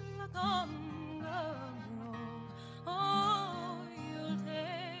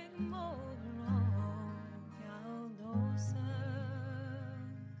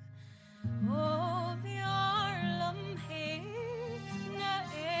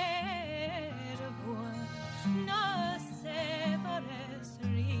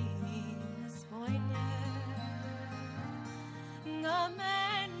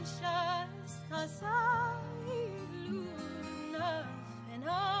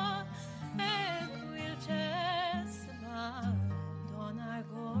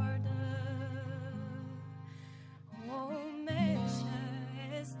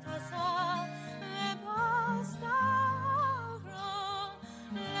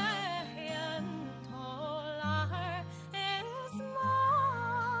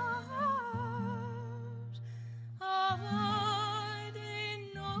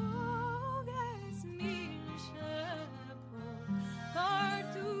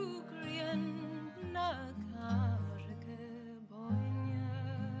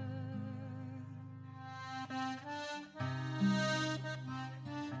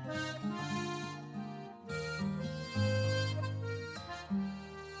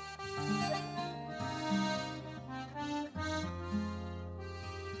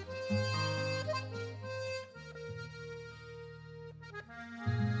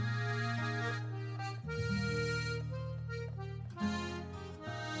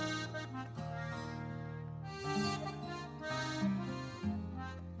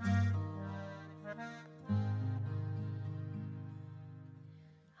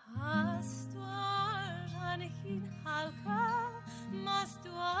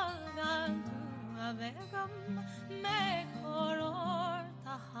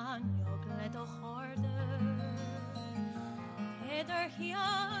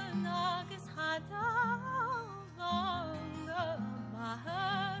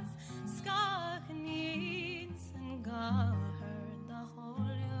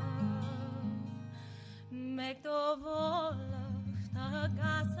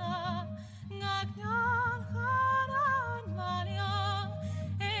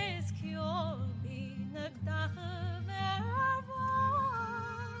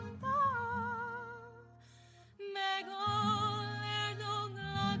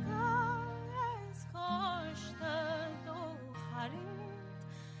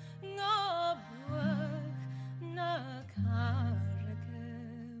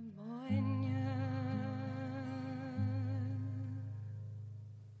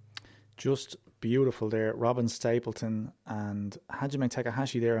 Just beautiful there. Robin Stapleton and Hajime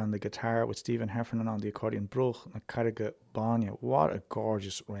Takahashi there on the guitar with Stephen Heffernan on the accordion. Bruch na Carriga Banya. What a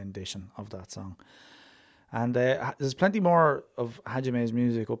gorgeous rendition of that song. And there's plenty more of Hajime's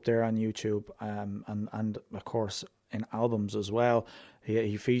music up there on YouTube, and of course in albums as well.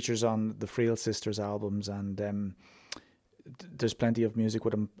 He features on the Friel Sisters albums, and there's plenty of music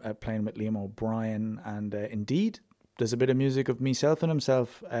with him playing with Liam O'Brien, and indeed there's a bit of music of myself and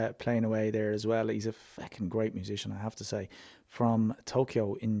himself playing away there as well. He's a fucking great musician, I have to say, from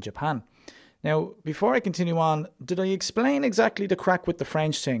Tokyo in Japan. Now, before I continue on, did I explain exactly the crack with the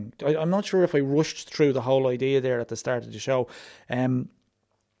French thing? I'm not sure if I rushed through the whole idea there at the start of the show.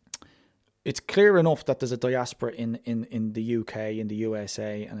 It's clear enough that there's a diaspora in the UK, in the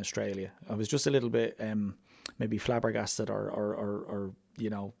USA and Australia. I was just a little bit maybe flabbergasted or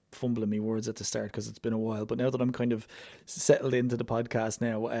fumbling me words at the start because it's been a while. But now that I'm kind of settled into the podcast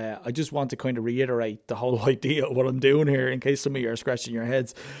now, I just want to kind of reiterate the whole idea of what I'm doing here in case some of you are scratching your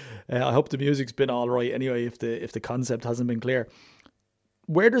heads. I hope the music's been all right anyway, if the concept hasn't been clear.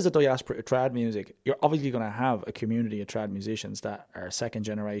 Where there's a diaspora of trad music, you're obviously going to have a community of trad musicians that are second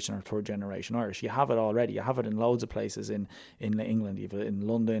generation or third generation Irish. You have it already. You have it in loads of places in England. You've it in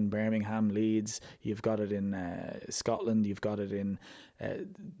London, Birmingham, Leeds. You've got it in Scotland. You've got it in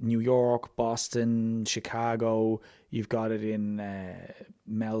New York, Boston, Chicago. You've got it in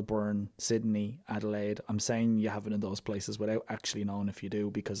Melbourne, Sydney, Adelaide. I'm saying you have it in those places without actually knowing if you do,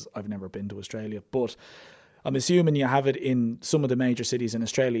 because I've never been to Australia. But I'm assuming you have it in some of the major cities in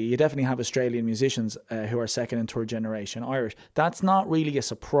Australia. You definitely have Australian musicians who are second and third generation Irish. That's not really a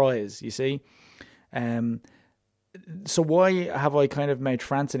surprise, you see. So why have I kind of made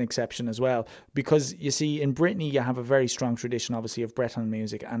France an exception as well? Because, you see, in Brittany, you have a very strong tradition, obviously, of Breton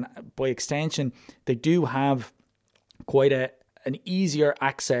music. And by extension, they do have quite an easier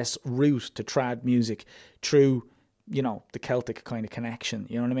access route to trad music through, the Celtic kind of connection.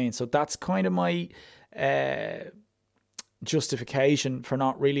 You know what I mean? So that's kind of my justification for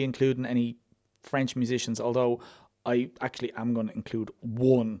not really including any French musicians, although I actually am going to include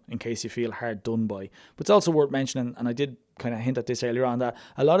one in case you feel hard done by. But it's also worth mentioning, and I did kind of hint at this earlier on, that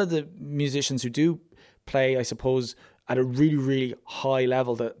a lot of the musicians who do play, I suppose, at a really, really high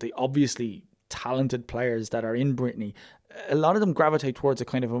level, the obviously talented players that are in Brittany, a lot of them gravitate towards a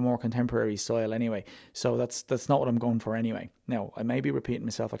kind of a more contemporary style anyway. So that's not what I'm going for anyway. Now, I may be repeating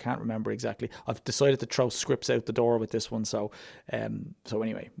myself. I can't remember exactly. I've decided to throw scripts out the door with this one. So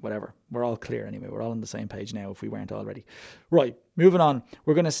anyway, whatever. We're all clear anyway. We're all on the same page now if we weren't already. Right, moving on.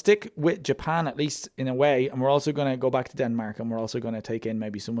 We're going to stick with Japan, at least in a way. And we're also going to go back to Denmark. And we're also going to take in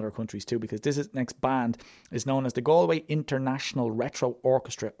maybe some other countries too, because this next band is known as the Galway International Retro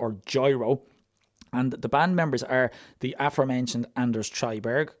Orchestra, or Gyro. And the band members are the aforementioned Anders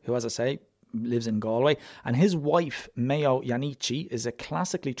Treiberg, who, as I say, lives in Galway. And his wife, Mayo Yanichi, is a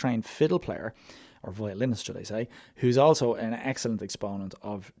classically trained fiddle player, or violinist, should I say, who's also an excellent exponent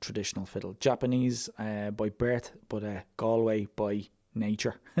of traditional fiddle. Japanese by birth, but Galway by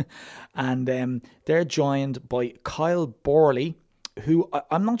nature. And they're joined by Kyle Borley, who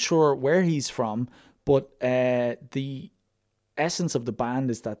I'm not sure where he's from, but the essence of the band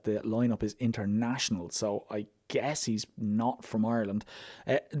is that the lineup is international, so I guess he's not from Ireland.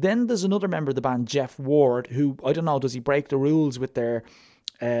 Then there's another member of the band, Jeff Ward, who, I don't know, does he break the rules with their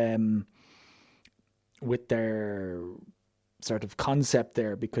sort of concept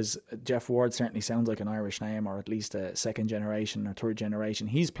there, because Jeff Ward certainly sounds like an Irish name, or at least a second generation or third generation.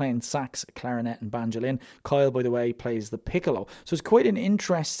 He's playing sax, clarinet and banjolin. Kyle, by the way, plays the piccolo. So it's quite an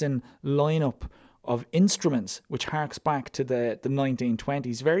interesting lineup of instruments, which harks back to the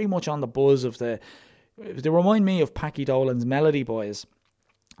 1920s, very much on the buzz of they remind me of Packy Dolan's Melody Boys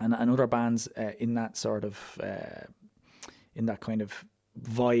and other bands in that sort of in that kind of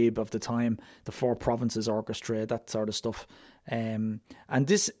vibe of the time, the Four Provinces Orchestra, that sort of stuff. And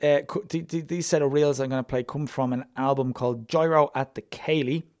this these set of reels I'm going to play come from an album called Gyro at the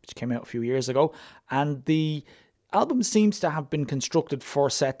Cayley, which came out a few years ago, and the album seems to have been constructed for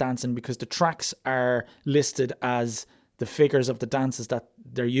set dancing because the tracks are listed as the figures of the dances that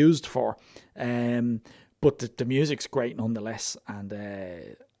they're used for. But the music's great nonetheless, and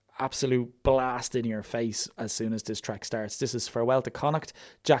absolute blast in your face as soon as this track starts. This is Farewell to Connacht,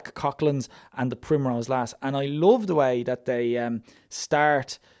 Jack Coughlan's and the Primrose Lass. And I love the way that they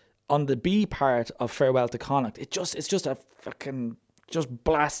start on the B part of Farewell to Connacht. It's just a fucking, just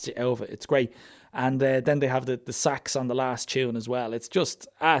blasts you out of it. It's great. And then they have the sax on the last tune as well. It's just,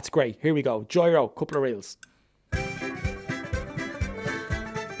 it's great. Here we go. Gyro, couple of reels.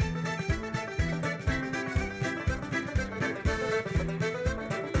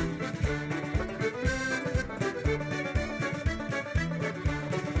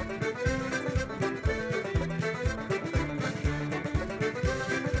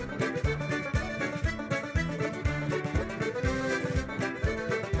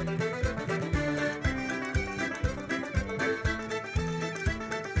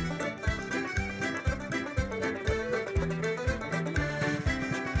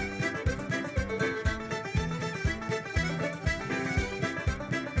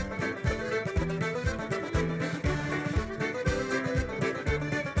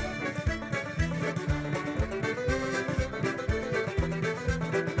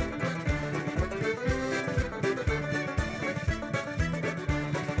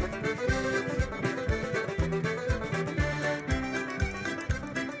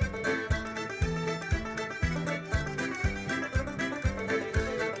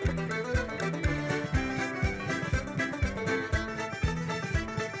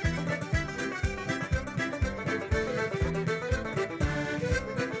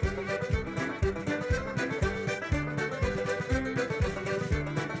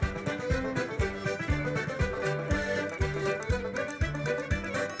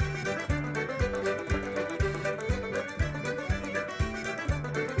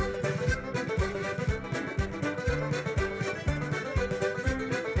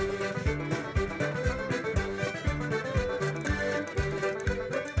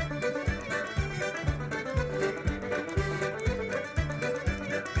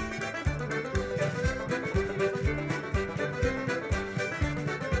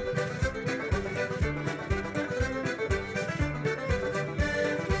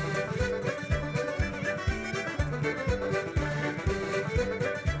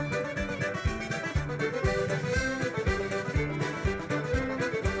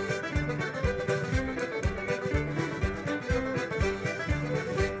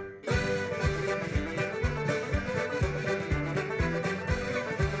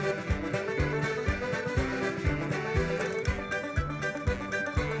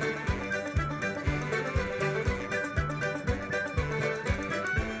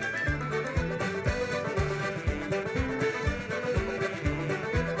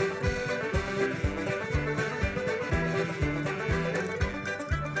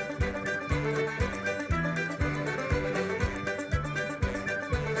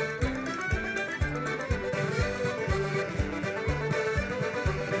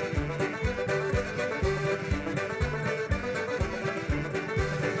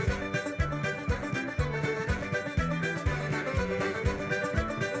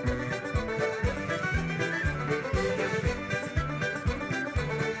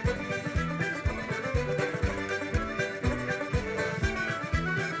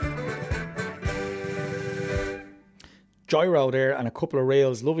 Gyro there and a couple of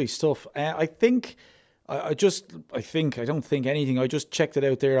rails, lovely stuff. I think, I don't think anything. I just checked it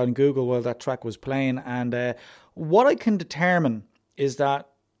out there on Google while that track was playing, and what I can determine is that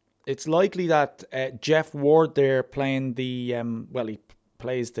it's likely that Jeff Ward there playing the, he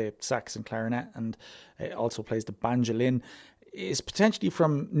plays the sax and clarinet and also plays the banjolin, is potentially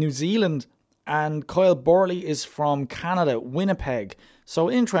from New Zealand, and Kyle Borley is from Canada, Winnipeg. So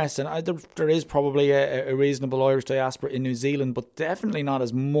interesting. There is probably a reasonable Irish diaspora in New Zealand, but definitely not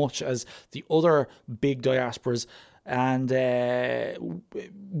as much as the other big diasporas. And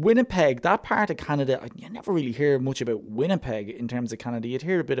Winnipeg, that part of Canada, you never really hear much about Winnipeg in terms of Canada. You'd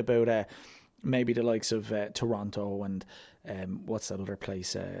hear a bit about maybe the likes of Toronto and what's that other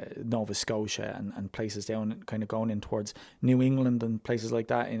place, Nova Scotia, and places down kind of going in towards New England and places like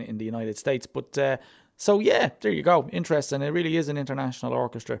that in the United States. But so yeah, there you go. Interesting. It really is an international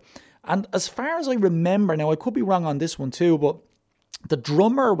orchestra. And as far as I remember, now I could be wrong on this one too, but the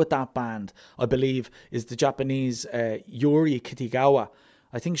drummer with that band, I believe, is the Japanese Yuri Kitagawa.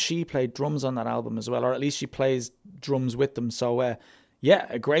 I think she played drums on that album as well, or at least she plays drums with them. So yeah,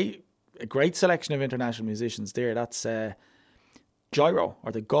 a great selection of international musicians there. That's Gyro,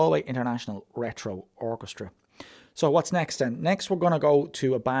 or the Galway International Retro Orchestra. So what's next then? Next we're going to go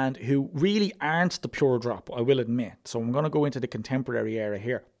to a band who really aren't the pure drop, I will admit. So I'm going to go into the contemporary era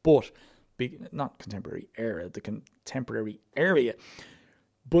here, but not contemporary era, the contemporary area.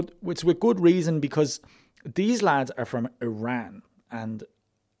 But it's with good reason, because these lads are from Iran, and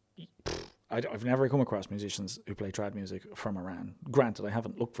I've never come across musicians who play trad music from Iran. Granted, I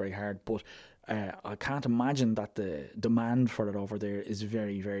haven't looked very hard, but I can't imagine that the demand for it over there is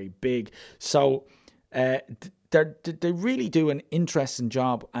very, very big. So they really do an interesting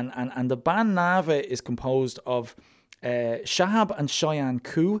job. And the band Nava is composed of Shahab and Cheyenne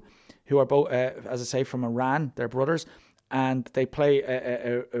Koo, who are both, as I say, from Iran. They're brothers. And they play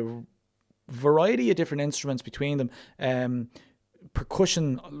a variety of different instruments between them.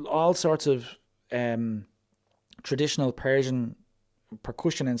 Percussion, all sorts of traditional Persian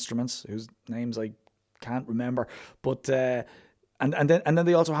percussion instruments whose names I can't remember, but and then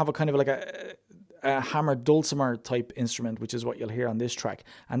they also have a kind of like a hammered dulcimer type instrument, which is what you'll hear on this track.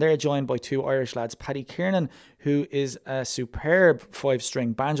 And they're joined by two Irish lads, Paddy Kiernan, who is a superb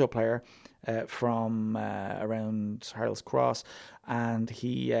 5-string banjo player from around Harold's Cross, and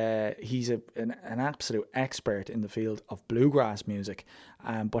he's an absolute expert in the field of bluegrass music,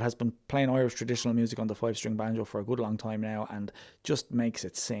 but has been playing Irish traditional music on the 5-string banjo for a good long time now, and just makes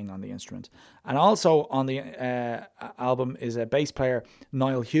it sing on the instrument. And also on the album is a bass player,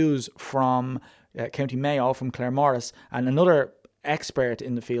 Niall Hughes, from County Mayo, from Claremorris, and another expert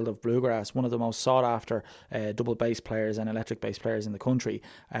in the field of bluegrass, one of the most sought after double bass players and electric bass players in the country,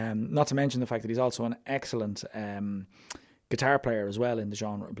 not to mention the fact that he's also an excellent guitar player as well in the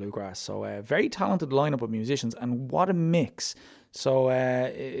genre of bluegrass. So a very talented lineup of musicians, and what a mix. So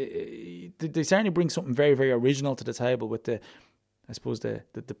they certainly bring something very, very original to the table with the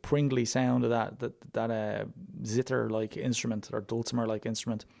pringly sound of that zither like instrument, or dulcimer like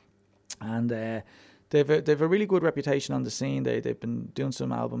instrument. And they've a really good reputation on the scene. They've been doing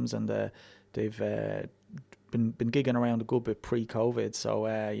some albums, and they've been gigging around a good bit pre-COVID. So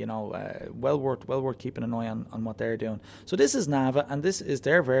well worth keeping an eye on what they're doing. So this is Nava, and this is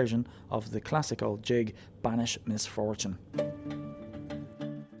their version of the classical jig Banish Misfortune.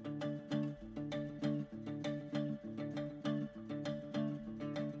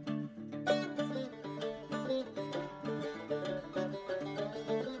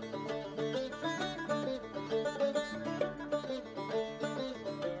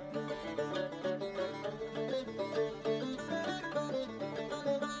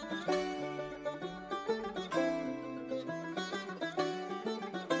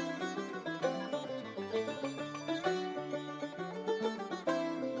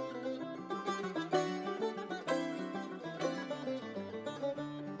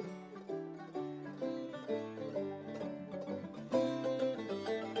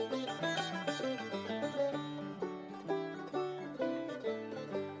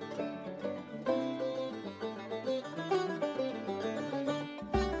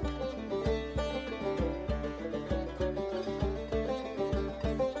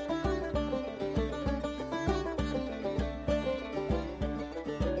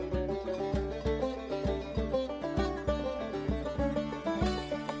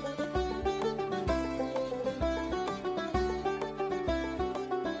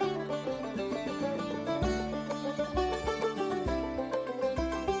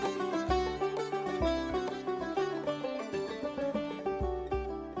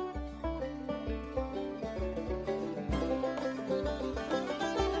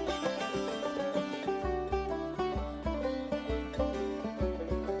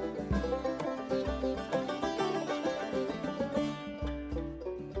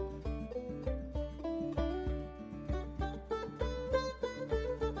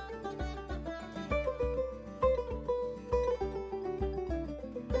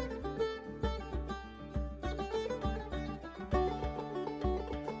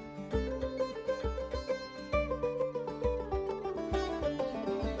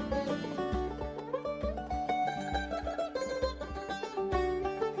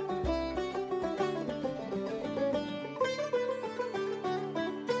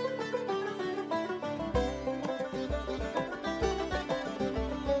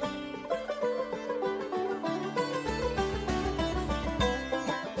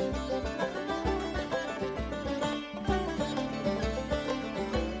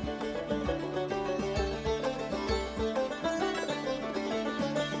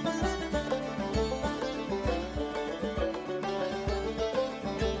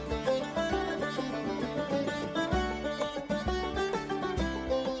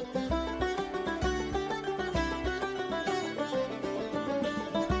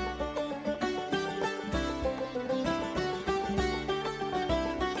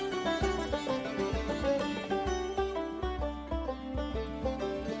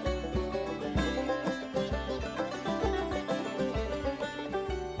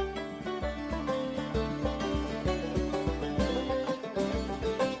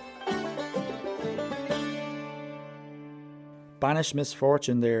 Banished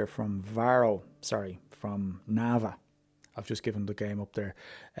Misfortune there from from Nava. I've just given the game up there.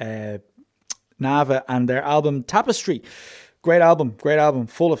 Nava and their album Tapestry. Great album,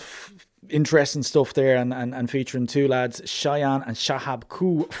 full of interesting stuff there, and featuring two lads, Cheyenne and Shahab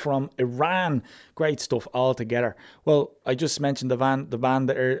Koo from Iran. Great stuff all together. Well, I just mentioned the band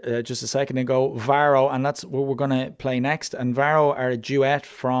there just a second ago, Varro, and that's what we're going to play next. And Varro are a duet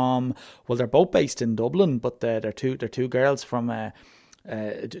from, well, they're both based in Dublin, but they're two girls from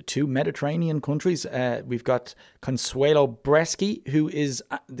two Mediterranean countries. We've got Consuelo Bresky, who is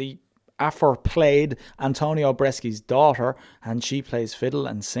the played Antonio Bresky's daughter, and she plays fiddle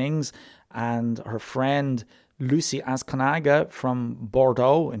and sings, and her friend Lucy Azconnega from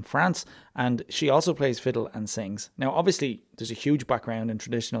Bordeaux in France, and she also plays fiddle and sings. Now, obviously, there's a huge background in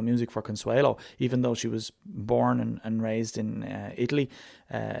traditional music for Consuelo, even though she was born and raised in Italy.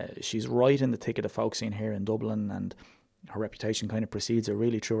 She's right in the thick of the folk scene here in Dublin, and her reputation kind of precedes her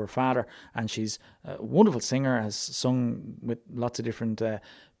really through her father, and she's a wonderful singer, has sung with lots of different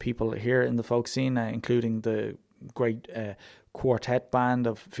people here in the folk scene, including the great quartet band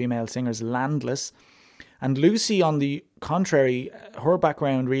of female singers Landless. And Lucy, on the contrary, her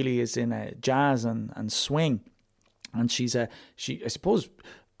background really is in jazz and swing, and she I suppose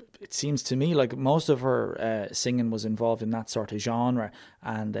it seems to me like most of her singing was involved in that sort of genre,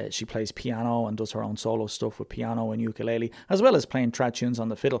 and she plays piano and does her own solo stuff with piano and ukulele, as well as playing trad tunes on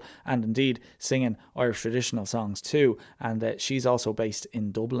the fiddle, and indeed singing Irish traditional songs too. And she's also based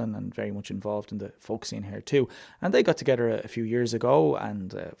in Dublin and very much involved in the folk scene here too. And they got together a few years ago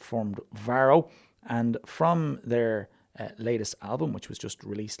and formed Varro, and from their latest album, which was just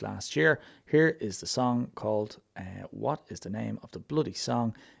released last year, here is the song called what is the name of the bloody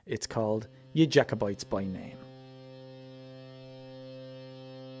song? It's called Ye Jacobites by Name.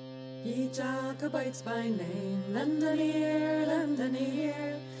 Ye Jacobites by name, lend an ear, lend an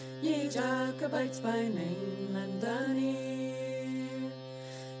ear. Ye Jacobites by name, lend an ear.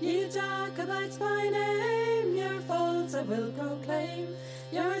 Ye Jacobites by name, your faults I will proclaim,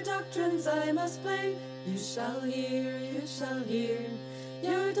 your doctrines I must blame. You shall hear, you shall hear.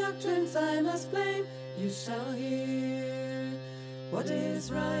 Your doctrines I must blame. You shall hear. What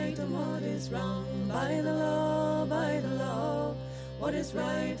is right and what is wrong, by the law, by the law. What is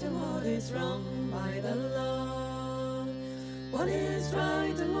right and what is wrong, by the law. What is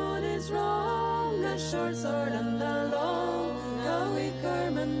right and what is wrong, a short sword and a long, a weak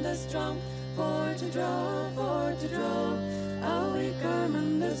arm and a strong, for to draw, for to draw. A weak arm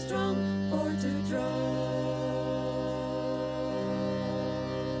and a strong, for to draw.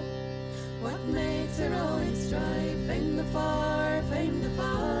 What makes heroic strife, fame the far, fame the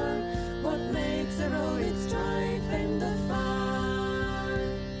far. What makes heroic strife, fame the far.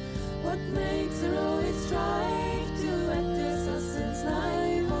 What makes heroic strife, to at the assassin's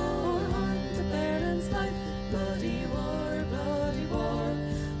knife, or hunt a parent's life, bloody war,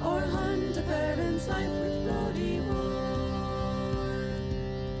 or hunt a parent's life with bloody war.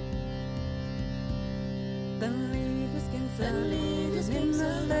 Then leave your skin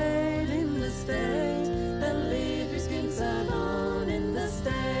alone in the state. Then leave your skin alone in the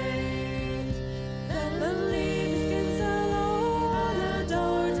state. Then leave your skin alone,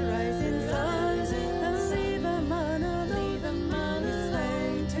 adore the rising sun. Then leave a man alone, his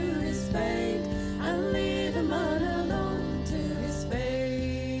fate to his fate. And leave a man alone to his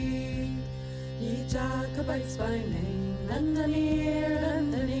fate. Ye Jacobites by name, lend an ear,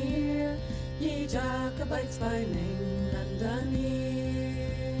 lend an ear. Ye Jacobites by name, lend an ear.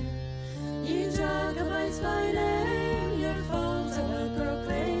 Ye Jacobites by name, your faults I will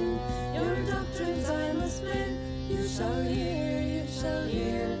proclaim, your doctrines I must blame. You shall hear, you shall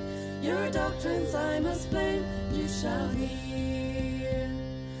hear. Your doctrines I must blame. You shall hear.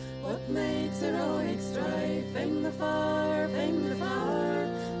 What makes heroic strife, fame the far, fame the far.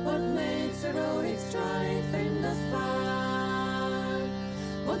 What makes heroic strife, fame the far.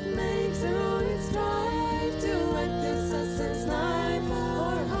 What makes heroic strife, to at this assassin's knife,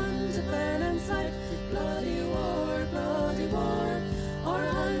 or hunt a parent's life with bloody war, or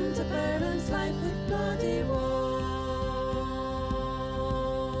hunt a parent's life with bloody war.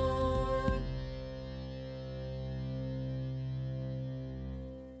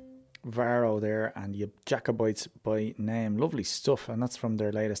 Varro there, and Ye Jacobites by Name. Lovely stuff, and that's from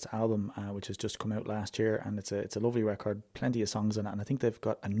their latest album, which has just come out last year, and it's a lovely record, plenty of songs in it, and I think they've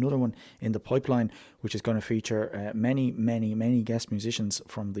got another one in the pipeline which is going to feature many guest musicians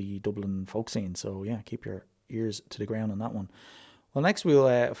from the Dublin folk scene. So yeah, keep your ears to the ground on that one. Well, next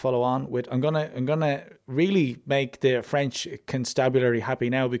we'll follow on with, I'm gonna really make the French constabulary happy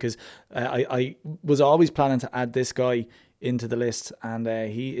now, because I was always planning to add this guy into the list, and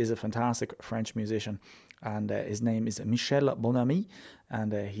he is a fantastic French musician, and his name is Michel Bonamy,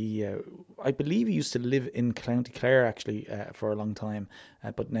 and I believe he used to live in County Clare actually for a long time,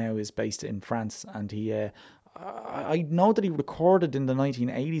 but now is based in France, and I know that he recorded in the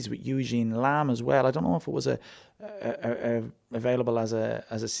 1980s with Eugene Lamb as well. I don't know if it was available as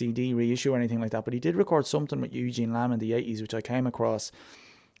a CD reissue or anything like that, but he did record something with Eugene Lamb in the 80s, which I came across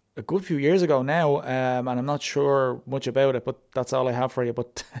a good few years ago now, and I'm not sure much about it, but that's all I have for you.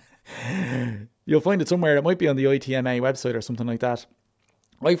 But you'll find it somewhere. It might be on the ITMA website or something like that.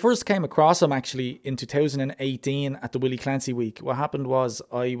 I first came across him actually in 2018 at the Willie Clancy Week. What happened was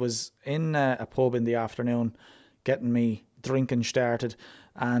I was in a pub in the afternoon getting me drinking started,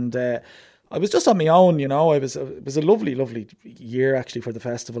 and I was just on my own, you know. It was a lovely, lovely year actually for the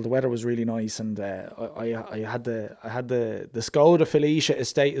festival. The weather was really nice, and I had the Skoda Felicia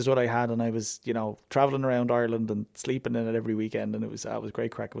estate is what I had, and I was, you know, traveling around Ireland and sleeping in it every weekend, and it was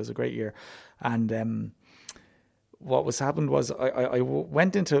great crack. It was a great year, and what was happened was I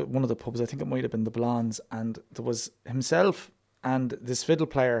went into one of the pubs. I think it might have been the Blondes, and there was himself and this fiddle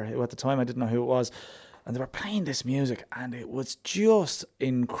player who at the time I didn't know who it was. And they were playing this music, and it was just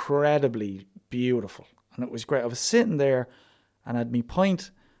incredibly beautiful. And it was great. I was sitting there, and I had my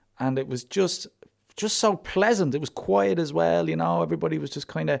pint, and it was just so pleasant. It was quiet as well, you know. Everybody was just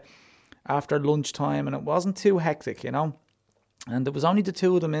kind of after lunchtime, and it wasn't too hectic, you know. And there was only the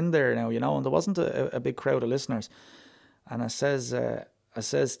two of them in there now, you know, and there wasn't a big crowd of listeners. And I says to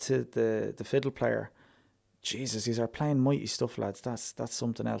the fiddle player, Jesus, these are playing mighty stuff, lads. That's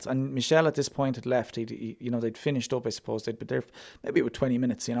something else. And Michel at this point had left. They'd finished up, I suppose. They'd been there maybe about 20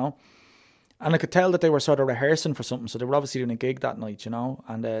 minutes, you know. And I could tell that they were sort of rehearsing for something. So they were obviously doing a gig that night, you know.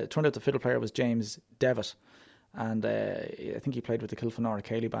 And it turned out the fiddle player was James Devitt. And I think he played with the Kilfenora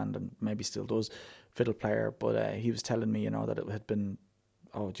Cayley band and maybe still does, fiddle player. But he was telling me, you know, that it had been,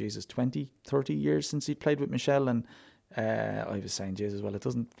 20, 30 years since he played with Michel. And I was saying, Jesus, well, it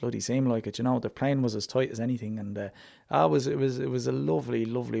doesn't bloody seem like it, you know. The playing was as tight as anything, and it was a lovely,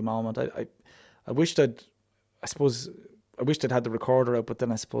 lovely moment. I wished I'd had the recorder out, but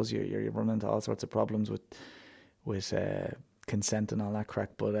then I suppose you run into all sorts of problems with consent and all that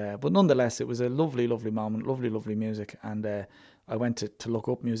crack. But nonetheless, it was a lovely, lovely moment, lovely, lovely music, and I went to look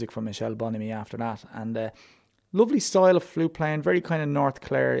up music from Michel Bonamy after that, and lovely style of flute playing, very kind of North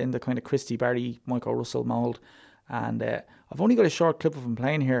Clare in the kind of Christy Barry, Michael Russell mould. And I've only got a short clip of him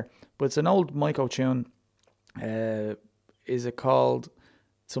playing here, but it's an old Michael tune. Is it called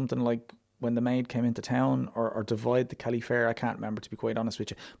something like When the Maid Came into Town or Divide the Caliphair? I can't remember, to be quite honest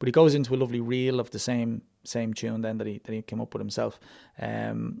with you. But he goes into a lovely reel of the same tune then that he came up with himself.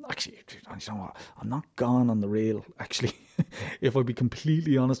 Actually, you know what? I'm not gone on the reel, actually, if I'd be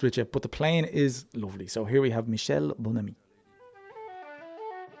completely honest with you. But the playing is lovely. So here we have Michel Bonamy.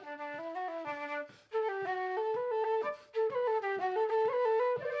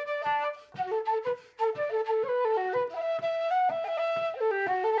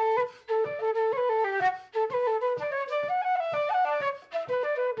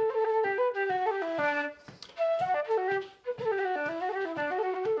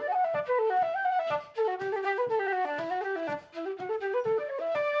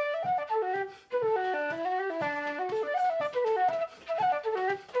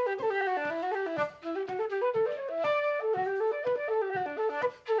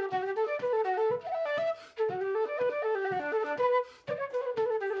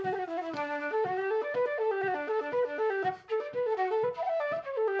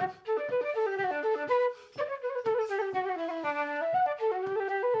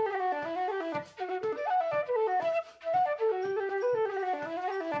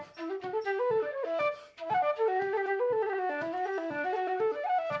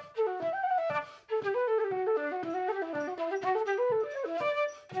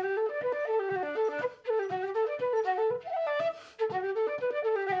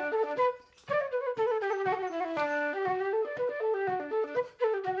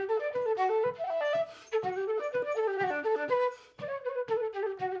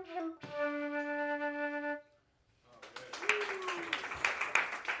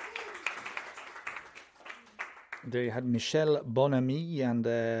 There you had Michel Bonamy and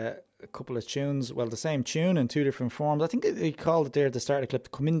a couple of tunes. Well, the same tune in two different forms. I think he called it there at the start of the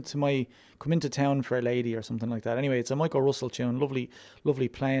clip, Come into Town for a Lady or something like that. Anyway, it's a Michael Russell tune. Lovely, lovely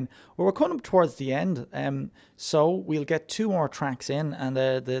playing. Well, we're coming up towards the end. So we'll get two more tracks in, and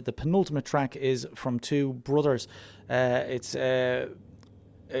the penultimate track is from two brothers. It's a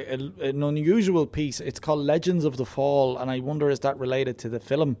an unusual piece. It's called Legends of the Fall, and I wonder, is that related to the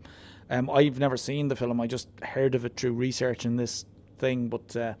film? I've never seen the film. I just heard of it through researching this thing,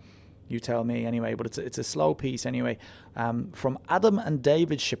 but you tell me anyway. But it's a slow piece anyway, from Adam and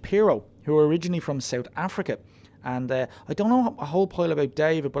David Shapiro, who are originally from South Africa. And I don't know a whole pile about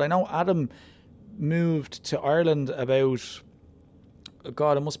David, but I know Adam moved to Ireland about,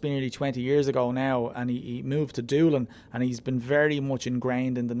 God, it must be nearly 20 years ago now, and he moved to Doolin, and he's been very much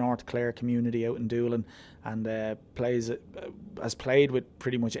ingrained in the North Clare community out in Doolin, and has played with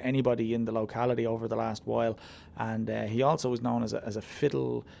pretty much anybody in the locality over the last while. And he also is known as a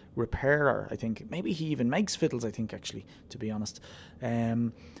fiddle repairer, I think. Maybe he even makes fiddles, I think, actually, to be honest.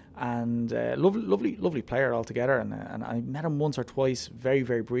 And lovely player altogether, and I met him once or twice, very,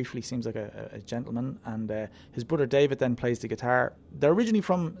 very briefly. Seems like a gentleman. And his brother David then plays the guitar. They're originally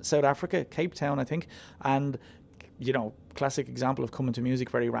from South Africa, Cape Town, I think, and classic example of coming to music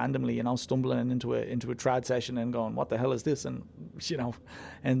very randomly, stumbling into a trad session and going, what the hell is this? And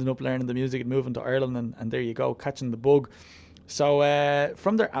ending up learning the music and moving to Ireland, and there you go, catching the bug. So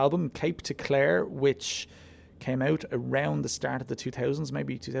from their album Cape to Clare, which came out around the start of the 2000s,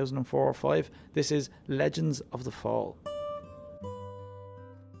 maybe 2004 or 5. This is Legends of the Fall.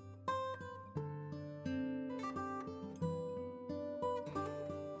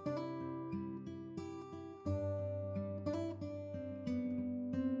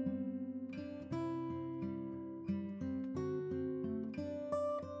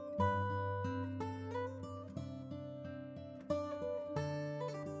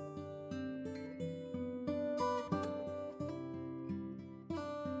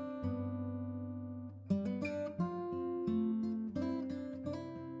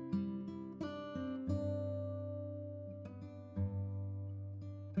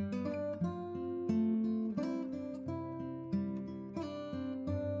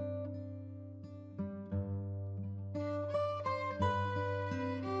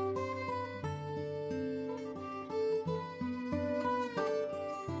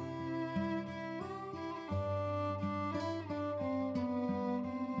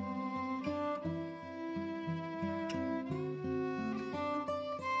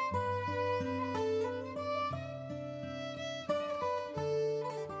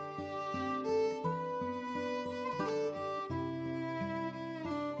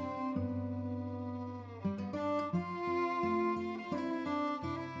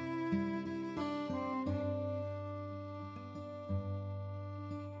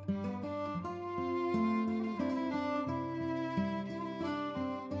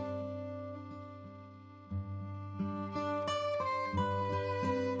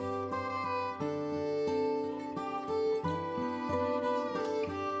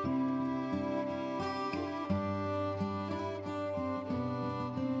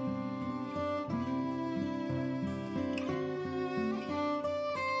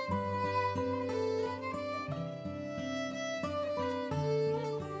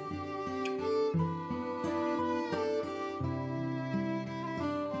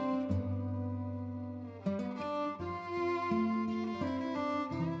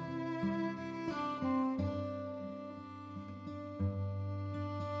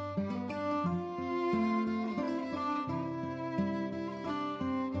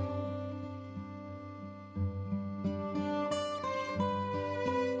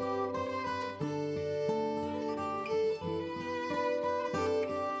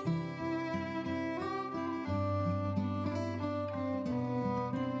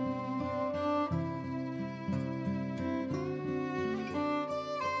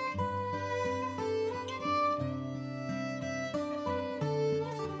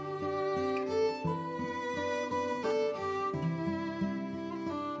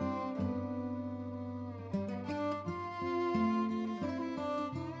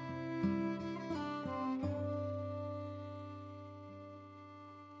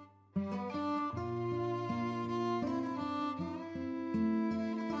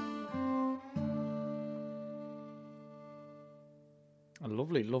 A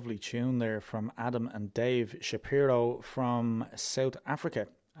lovely, lovely tune there from Adam and Dave Shapiro from South Africa.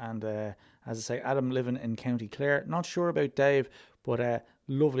 And as I say, Adam living in County Clare. Not sure about Dave, but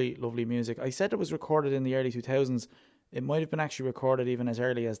lovely, lovely music. I said it was recorded in the early 2000s. It might have been actually recorded even as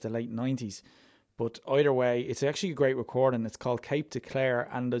early as the late 90s. But either way, it's actually a great recording. It's called Cape to Clare,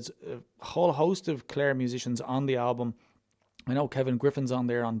 and there's a whole host of Clare musicians on the album. I know Kevin Griffin's on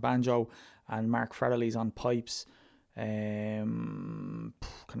there on banjo, and Mark Farrelly's on pipes. God,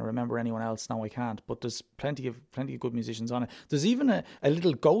 can I remember anyone else? No, I can't. But there's plenty of good musicians on it. There's even a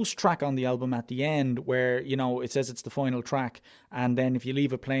little ghost track on the album at the end where, you know, it says it's the final track, and then if you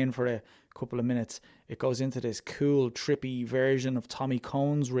leave it playing for a couple of minutes, it goes into this cool, trippy version of Tommy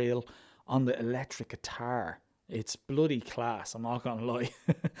Cone's reel on the electric guitar. It's bloody class, I'm not gonna lie.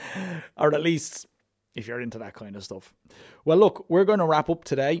 Or at least if you're into that kind of stuff. Well, look, we're going to wrap up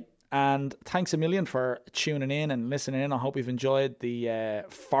today. And thanks a million for tuning in and listening in. I hope you've enjoyed the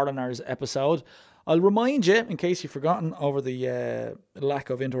Foreigners episode. I'll remind you, in case you've forgotten over the lack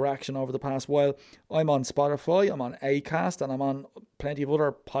of interaction over the past while, I'm on Spotify, I'm on Acast, and I'm on plenty of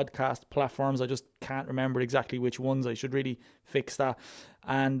other podcast platforms. I just can't remember exactly which ones. I should really fix that.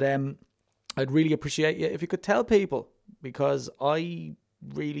 And I'd really appreciate you if you could tell people, because I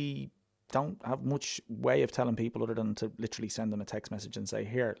really don't have much way of telling people other than to literally send them a text message and say,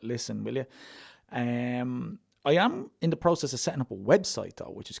 here, listen, will you? I am in the process of setting up a website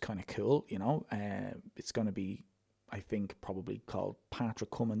though, which is kind of cool, you know. It's going to be, I think, probably called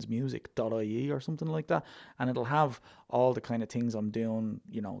patrickcumminsmusic.ie or something like that, and it'll have all the kind of things I'm doing,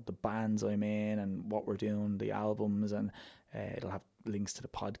 you know, the bands I'm in and what we're doing, the albums, and it'll have links to the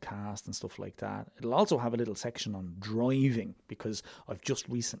podcast and stuff like that. It'll also have a little section on driving, because I've just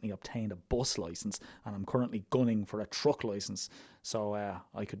recently obtained a bus license and I'm currently gunning for a truck license, so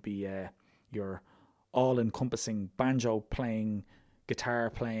I could be your all-encompassing banjo playing,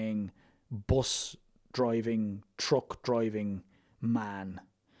 guitar playing, bus driving, truck driving man.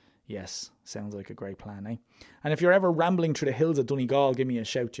 Yes, sounds like a great plan, eh? And if you're ever rambling through the hills of Donegal, give me a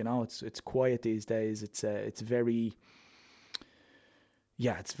shout. You know, it's quiet these days. It's very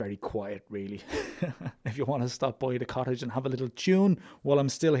quiet, really. If you want to stop by the cottage and have a little tune while I'm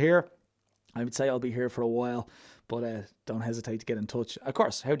still here, I would say I'll be here for a while, but don't hesitate to get in touch. Of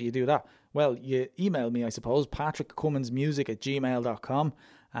course, how do you do that? Well, you email me, I suppose, patrickcumminsmusic@gmail.com,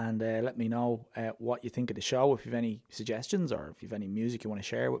 and let me know what you think of the show. If you have any suggestions or if you have any music you want to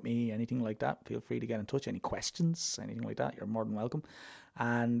share with me, anything like that, feel free to get in touch. Any questions, anything like that, you're more than welcome.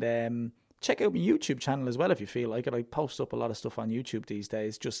 And check out my YouTube channel as well if you feel like it. I post up a lot of stuff on YouTube these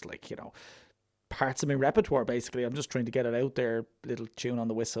days, just like, you know, parts of my repertoire, basically. I'm just trying to get it out there, little tune on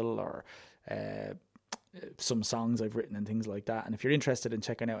the whistle or some songs I've written and things like that. And if you're interested in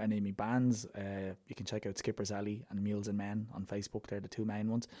checking out any of my bands, you can check out Skipper's Alley and Mules and Men on Facebook. They're the two main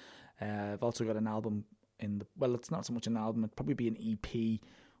ones. I've also got an album well, it's not so much an album, it'd probably be an EP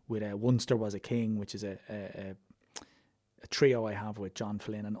with Once There Was a King, which is a trio I have with John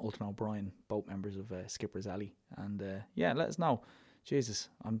Flynn and Ultan O'Brien, both members of Skipper's Alley. And let us know. Jesus,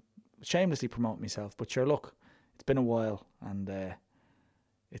 I'm shamelessly promoting myself, but sure, look, it's been a while, and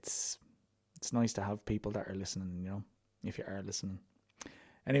it's nice to have people that are listening, you know, if you are listening.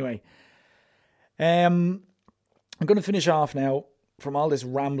 Anyway, I'm going to finish off now from all this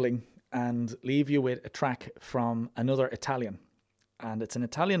rambling and leave you with a track from another Italian. And it's an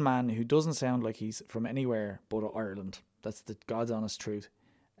Italian man who doesn't sound like he's from anywhere but Ireland. That's the God's honest truth.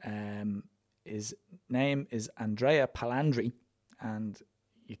 His name is Andrea Palandri, and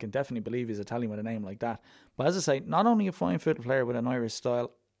you can definitely believe he's Italian with a name like that. But as I say, not only a fine fiddle player with an Irish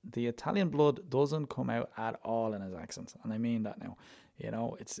style, the Italian blood doesn't come out at all in his accent, and I mean that now. You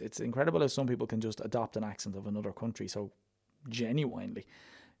know, it's incredible how some people can just adopt an accent of another country so genuinely.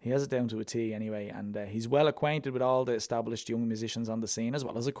 He has it down to a T anyway, and he's well acquainted with all the established young musicians on the scene, as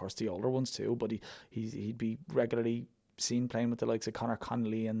well as, of course, the older ones too. But he'd be regularly seen playing with the likes of Conor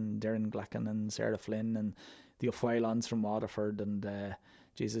Connolly and Darren Glacken and Sarah Flynn and the O'Fylons from Waterford. And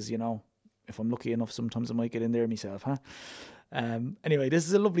Jesus, you know, if I'm lucky enough, sometimes I might get in there myself, huh? Anyway, this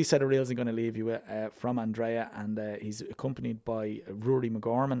is a lovely set of reels I'm going to leave you with from Andrea, and he's accompanied by Rory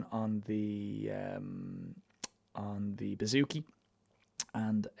McGorman on the bouzouki,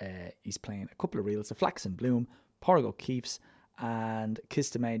 and he's playing a couple of reels, the Flax and Bloom, Pádraig O'Keefe's, and Kiss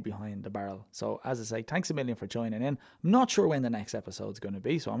the Maid Behind the Barrel. So as I say, thanks a million for joining in. I'm not sure when the next episode's going to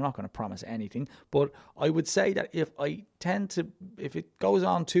be, so I'm not going to promise anything, but I would say that if it goes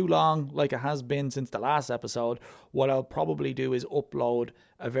on too long, like it has been since the last episode, what I'll probably do is upload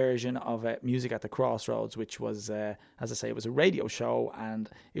a version of Music at the Crossroads, which was, as I say, it was a radio show, and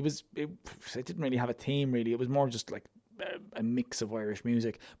it didn't really have a theme really. It was more just like a mix of Irish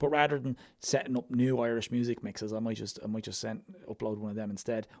music, but rather than setting up new Irish music mixes, I might just upload one of them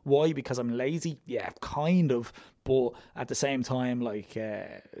instead. Why? Because I'm lazy? Yeah, kind of, but at the same time, like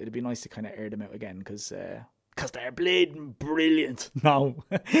it'd be nice to kind of air them out again, because they're bleeding brilliant. No,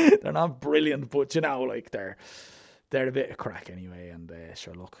 they're not brilliant, but you know, like they're a bit of crack anyway. And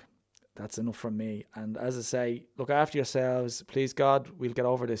sure, look, that's enough from me. And as I say, look after yourselves. Please God, we'll get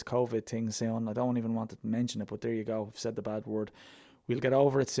over this COVID thing soon. I don't even want to mention it, but there you go. I've said the bad word. we'll get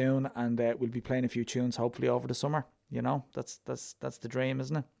over it soon, and we'll be playing a few tunes hopefully over the summer. You know, that's the dream,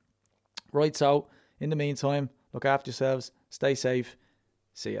 isn't it? Right, so in the meantime, look after yourselves, stay safe.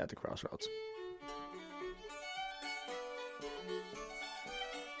 See you at the crossroads.